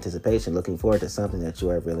like anticipation, looking forward to something that you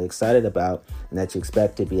are really excited about and that you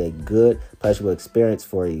expect to be a good, pleasurable experience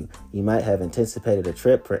for you. You might have anticipated a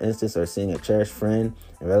trip, for instance, or seeing a cherished friend,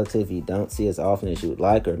 a relative you don't see as often as you would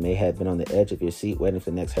like, or may have been on the edge of your seat waiting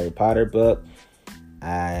for the next Harry Potter book.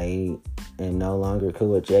 I am no longer cool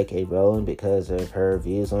with J.K. Rowling because of her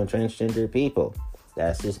views on transgender people.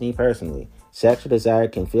 That's just me personally. Sexual desire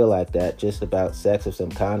can feel like that, just about sex of some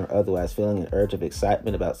kind or otherwise, feeling an urge of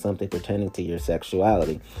excitement about something pertaining to your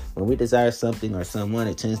sexuality. When we desire something or someone,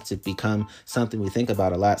 it tends to become something we think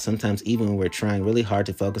about a lot, sometimes even when we're trying really hard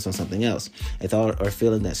to focus on something else. A thought or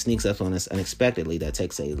feeling that sneaks up on us unexpectedly that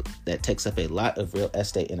takes up a lot of real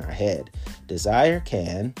estate in our head. Desire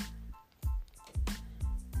can,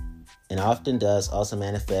 and often does, also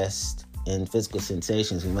manifest in physical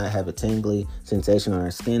sensations. We might have a tingly sensation on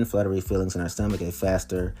our skin, fluttery feelings in our stomach, a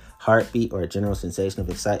faster heartbeat, or a general sensation of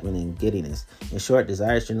excitement and giddiness. In short,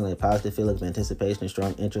 desire is generally a positive feeling of anticipation and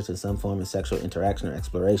strong interest in some form of sexual interaction or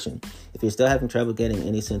exploration. If you're still having trouble getting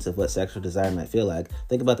any sense of what sexual desire might feel like,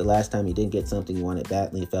 think about the last time you didn't get something you wanted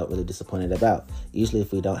badly and felt really disappointed about. Usually,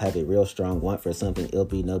 if we don't have a real strong want for something, it'll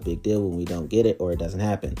be no big deal when we don't get it or it doesn't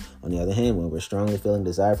happen. On the other hand, when we're strongly feeling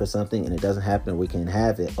desire for something and it doesn't happen or we can't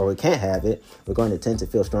have it, we're going to tend to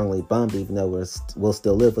feel strongly bummed even though we'll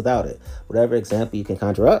still live without it. Whatever example you can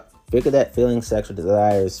conjure up, figure that feeling sexual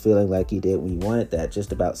desire is feeling like you did when you wanted that,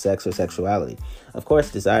 just about sex or sexuality. Of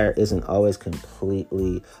course, desire isn't always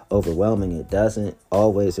completely overwhelming. It doesn't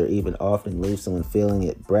always or even often leave someone feeling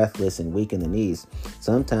it breathless and weak in the knees.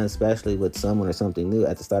 Sometimes, especially with someone or something new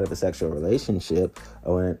at the start of a sexual relationship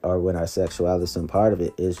or when our sexuality, some part of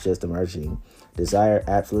it, is just emerging. Desire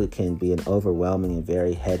absolutely can be an overwhelming and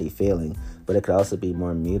very heady feeling, but it could also be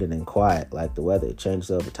more muted and quiet, like the weather. It changes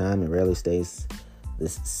over time and rarely stays the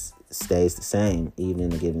same, even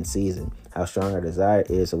in a given season. How strong our desire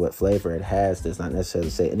is or what flavor it has does not necessarily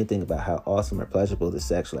say anything about how awesome or pleasurable the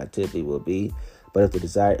sexual activity will be. But if the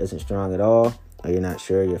desire isn't strong at all, or you're not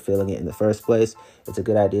sure you're feeling it in the first place, it's a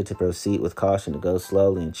good idea to proceed with caution, to go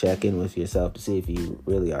slowly and check in with yourself to see if you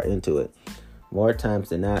really are into it. More times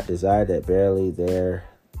than not, desire that's barely there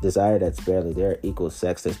equals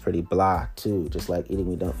sex that's pretty blah too. Just like eating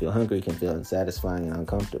when you don't feel hungry can feel unsatisfying and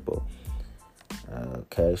uncomfortable.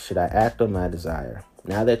 Okay, should I act on my desire?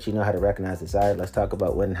 Now that you know how to recognize desire, let's talk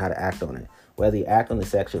about when and how to act on it. Whether you act on the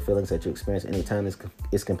sexual feelings that you experience anytime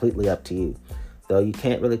is completely up to you. though you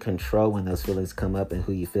can't really control when those feelings come up and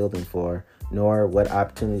who you feel them for, nor what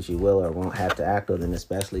opportunities you will or won't have to act on them,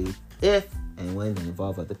 especially if and when they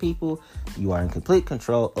involve other people. You are in complete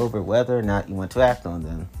control over whether or not you want to act on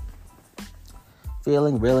them.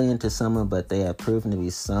 Feeling really into someone, but they have proven to be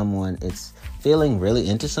someone. It's feeling really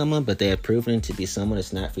into someone, but they have proven to be someone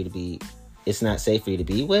it's not safe for you to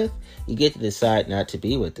be with. You get to decide not to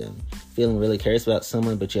be with them. Feeling really cares about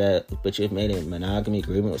someone, but you've made a monogamy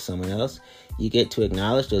agreement with someone else. You get to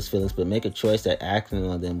acknowledge those feelings, but make a choice that acting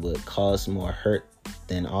on them would cause more hurt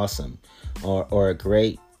than awesome. Or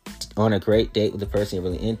on a great date with the person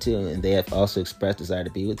you're really into, and they have also expressed desire to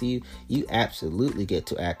be with you, you absolutely get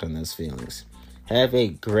to act on those feelings. Have a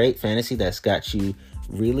great fantasy that's got you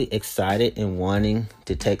really excited and wanting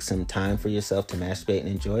to take some time for yourself to masturbate and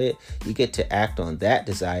enjoy it. You get to act on that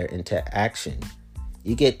desire into action.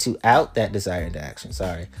 You get to out that desire into action,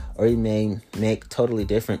 or you may make totally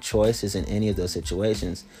different choices in any of those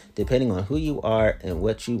situations, depending on who you are and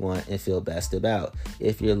what you want and feel best about.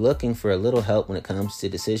 If you're looking for a little help when it comes to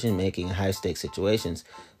decision making in high stakes situations,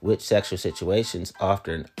 which sexual situations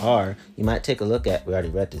often are, you might take a look at, we already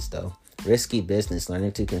read this though, Risky Business,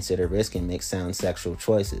 Learning to Consider Risk and Make Sound Sexual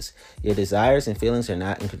Choices. Your desires and feelings are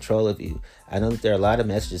not in control of you. I know that there are a lot of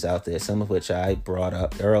messages out there, some of which I brought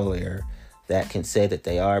up earlier, that can say that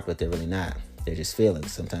they are, but they're really not. They're just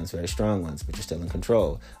feelings, sometimes very strong ones, but you're still in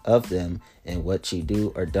control of them, and what you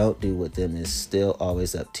do or don't do with them is still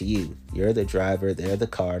always up to you. You're the driver, they're the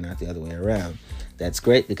car, not the other way around. That's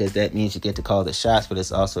great because that means you get to call the shots, but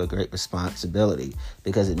it's also a great responsibility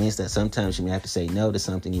because it means that sometimes you may have to say no to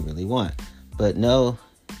something you really want. But no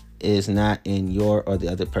is not in your or the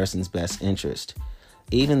other person's best interest.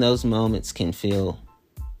 Even those moments can feel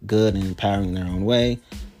good and empowering in their own way.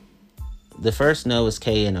 The first no is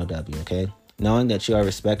K-N-O-W, okay? Knowing that you are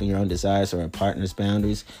respecting your own desires or a partner's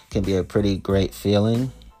boundaries can be a pretty great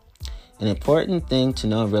feeling. An important thing to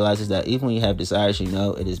know and realize is that even when you have desires, you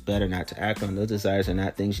know it is better not to act on. Those desires are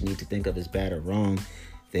not things you need to think of as bad or wrong.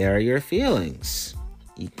 They are your feelings.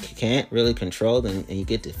 You can't really control them, and you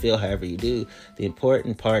get to feel however you do. The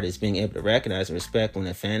important part is being able to recognize and respect when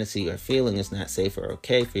a fantasy or feeling is not safe or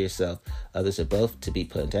okay for yourself, others, or both to be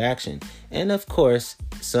put into action. And of course,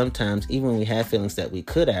 sometimes, even when we have feelings that we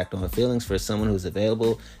could act on, feelings for someone who's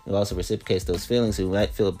available, who also reciprocates those feelings, who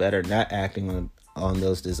might feel better not acting on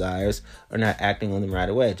those desires or not acting on them right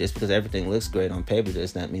away. Just because everything looks great on paper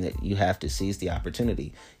does not mean that you have to seize the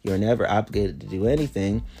opportunity. You're never obligated to do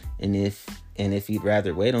anything, and if you'd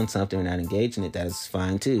rather wait on something or not engage in it, that is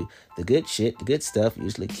fine too. The good stuff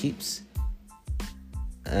usually keeps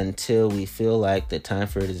until we feel like the time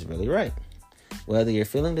for it is really right. Whether you're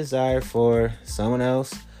feeling desire for someone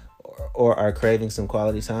else or are craving some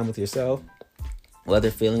quality time with yourself,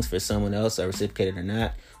 whether feelings for someone else are reciprocated or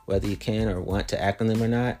not, whether you can or want to act on them or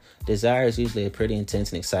not, desire is usually a pretty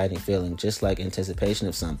intense and exciting feeling. Just like anticipation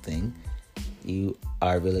of something you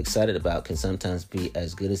are really excited about can sometimes be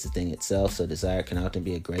as good as the thing itself. So desire can often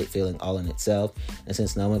be a great feeling all in itself. And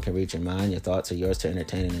since no one can read your mind, your thoughts are yours to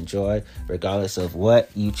entertain and enjoy, regardless of what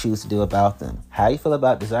you choose to do about them. How you feel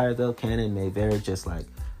about desire, though, can and may vary, just like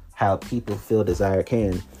how people feel desire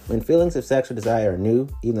can. When feelings of sexual desire are new,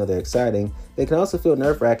 even though they're exciting, they can also feel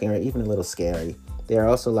nerve-wracking or even a little scary. There are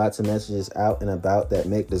also lots of messages out and about that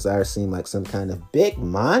make desire seem like some kind of big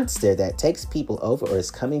monster that takes people over or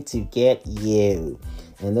is coming to get you.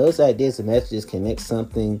 And those ideas and messages can make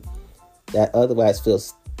something that otherwise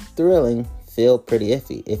feels thrilling feel pretty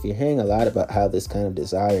iffy. If you're hearing a lot about how this kind of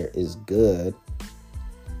desire is good,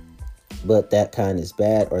 but that kind is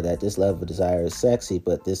bad, or that this level of desire is sexy,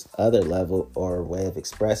 but this other level or way of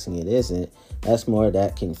expressing it isn't, that's more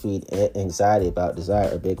that can feed anxiety about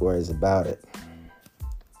desire or big worries about it.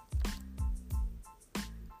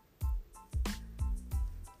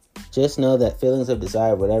 Just know that feelings of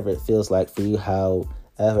desire, whatever it feels like for you,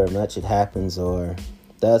 however much it happens or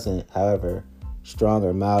doesn't, however strong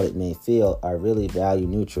or mild it may feel, are really value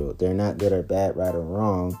neutral. They're not good or bad, right or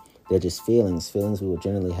wrong. They're just feelings. Feelings we will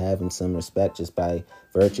generally have in some respect just by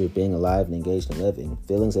virtue of being alive and engaged in living.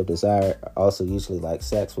 Feelings of desire are also usually like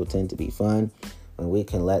sex, will tend to be fun when we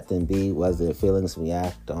can let them be, whether they're feelings we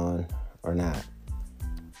act on or not.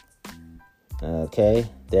 Okay,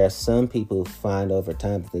 there are some people who find over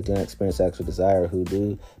time that they do not experience sexual desire, who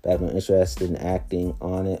do, but have no interest in acting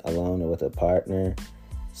on it alone or with a partner.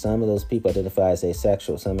 Some of those people identify as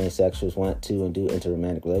asexual. Some asexuals want to and do enter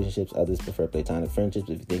romantic relationships. Others prefer platonic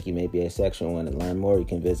friendships. If you think you may be asexual and want to learn more, you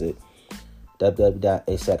can visit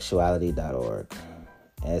www.asexuality.org.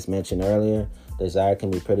 As mentioned earlier, Desire can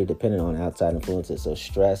be pretty dependent on outside influences, so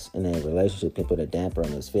stress in a relationship can put a damper on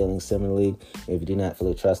those feelings. Similarly, if you do not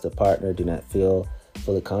fully trust a partner, do not feel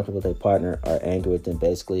fully comfortable with a partner, or angry with them,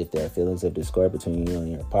 basically, if there are feelings of discord between you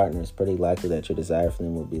and your partner, it's pretty likely that your desire for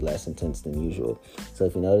them will be less intense than usual. So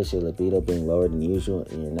if you notice your libido being lower than usual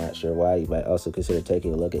and you're not sure why, you might also consider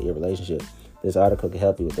taking a look at your relationship. This article can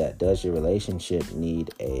help you with that. Does your relationship need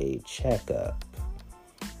a checkup?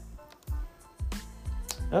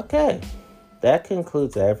 Okay. That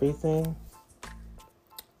concludes everything.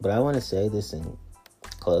 But I want to say this in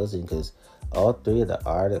closing because all three of the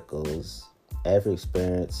articles, every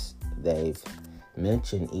experience they've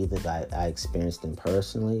mentioned, either I experienced them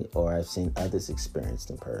personally or I've seen others experience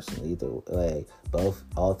them personally. Either way,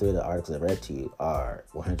 all three of the articles I read to you are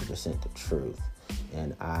 100% the truth.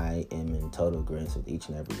 And I am in total agreement with each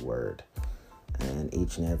and every word and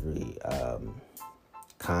each and every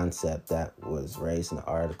concept that was raised in the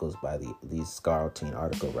articles by these Scarlet Teen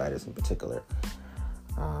article writers in particular.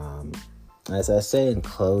 As I say in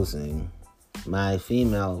closing, my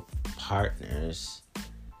female partners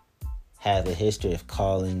have a history of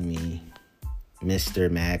calling me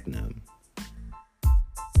Mr. Magnum.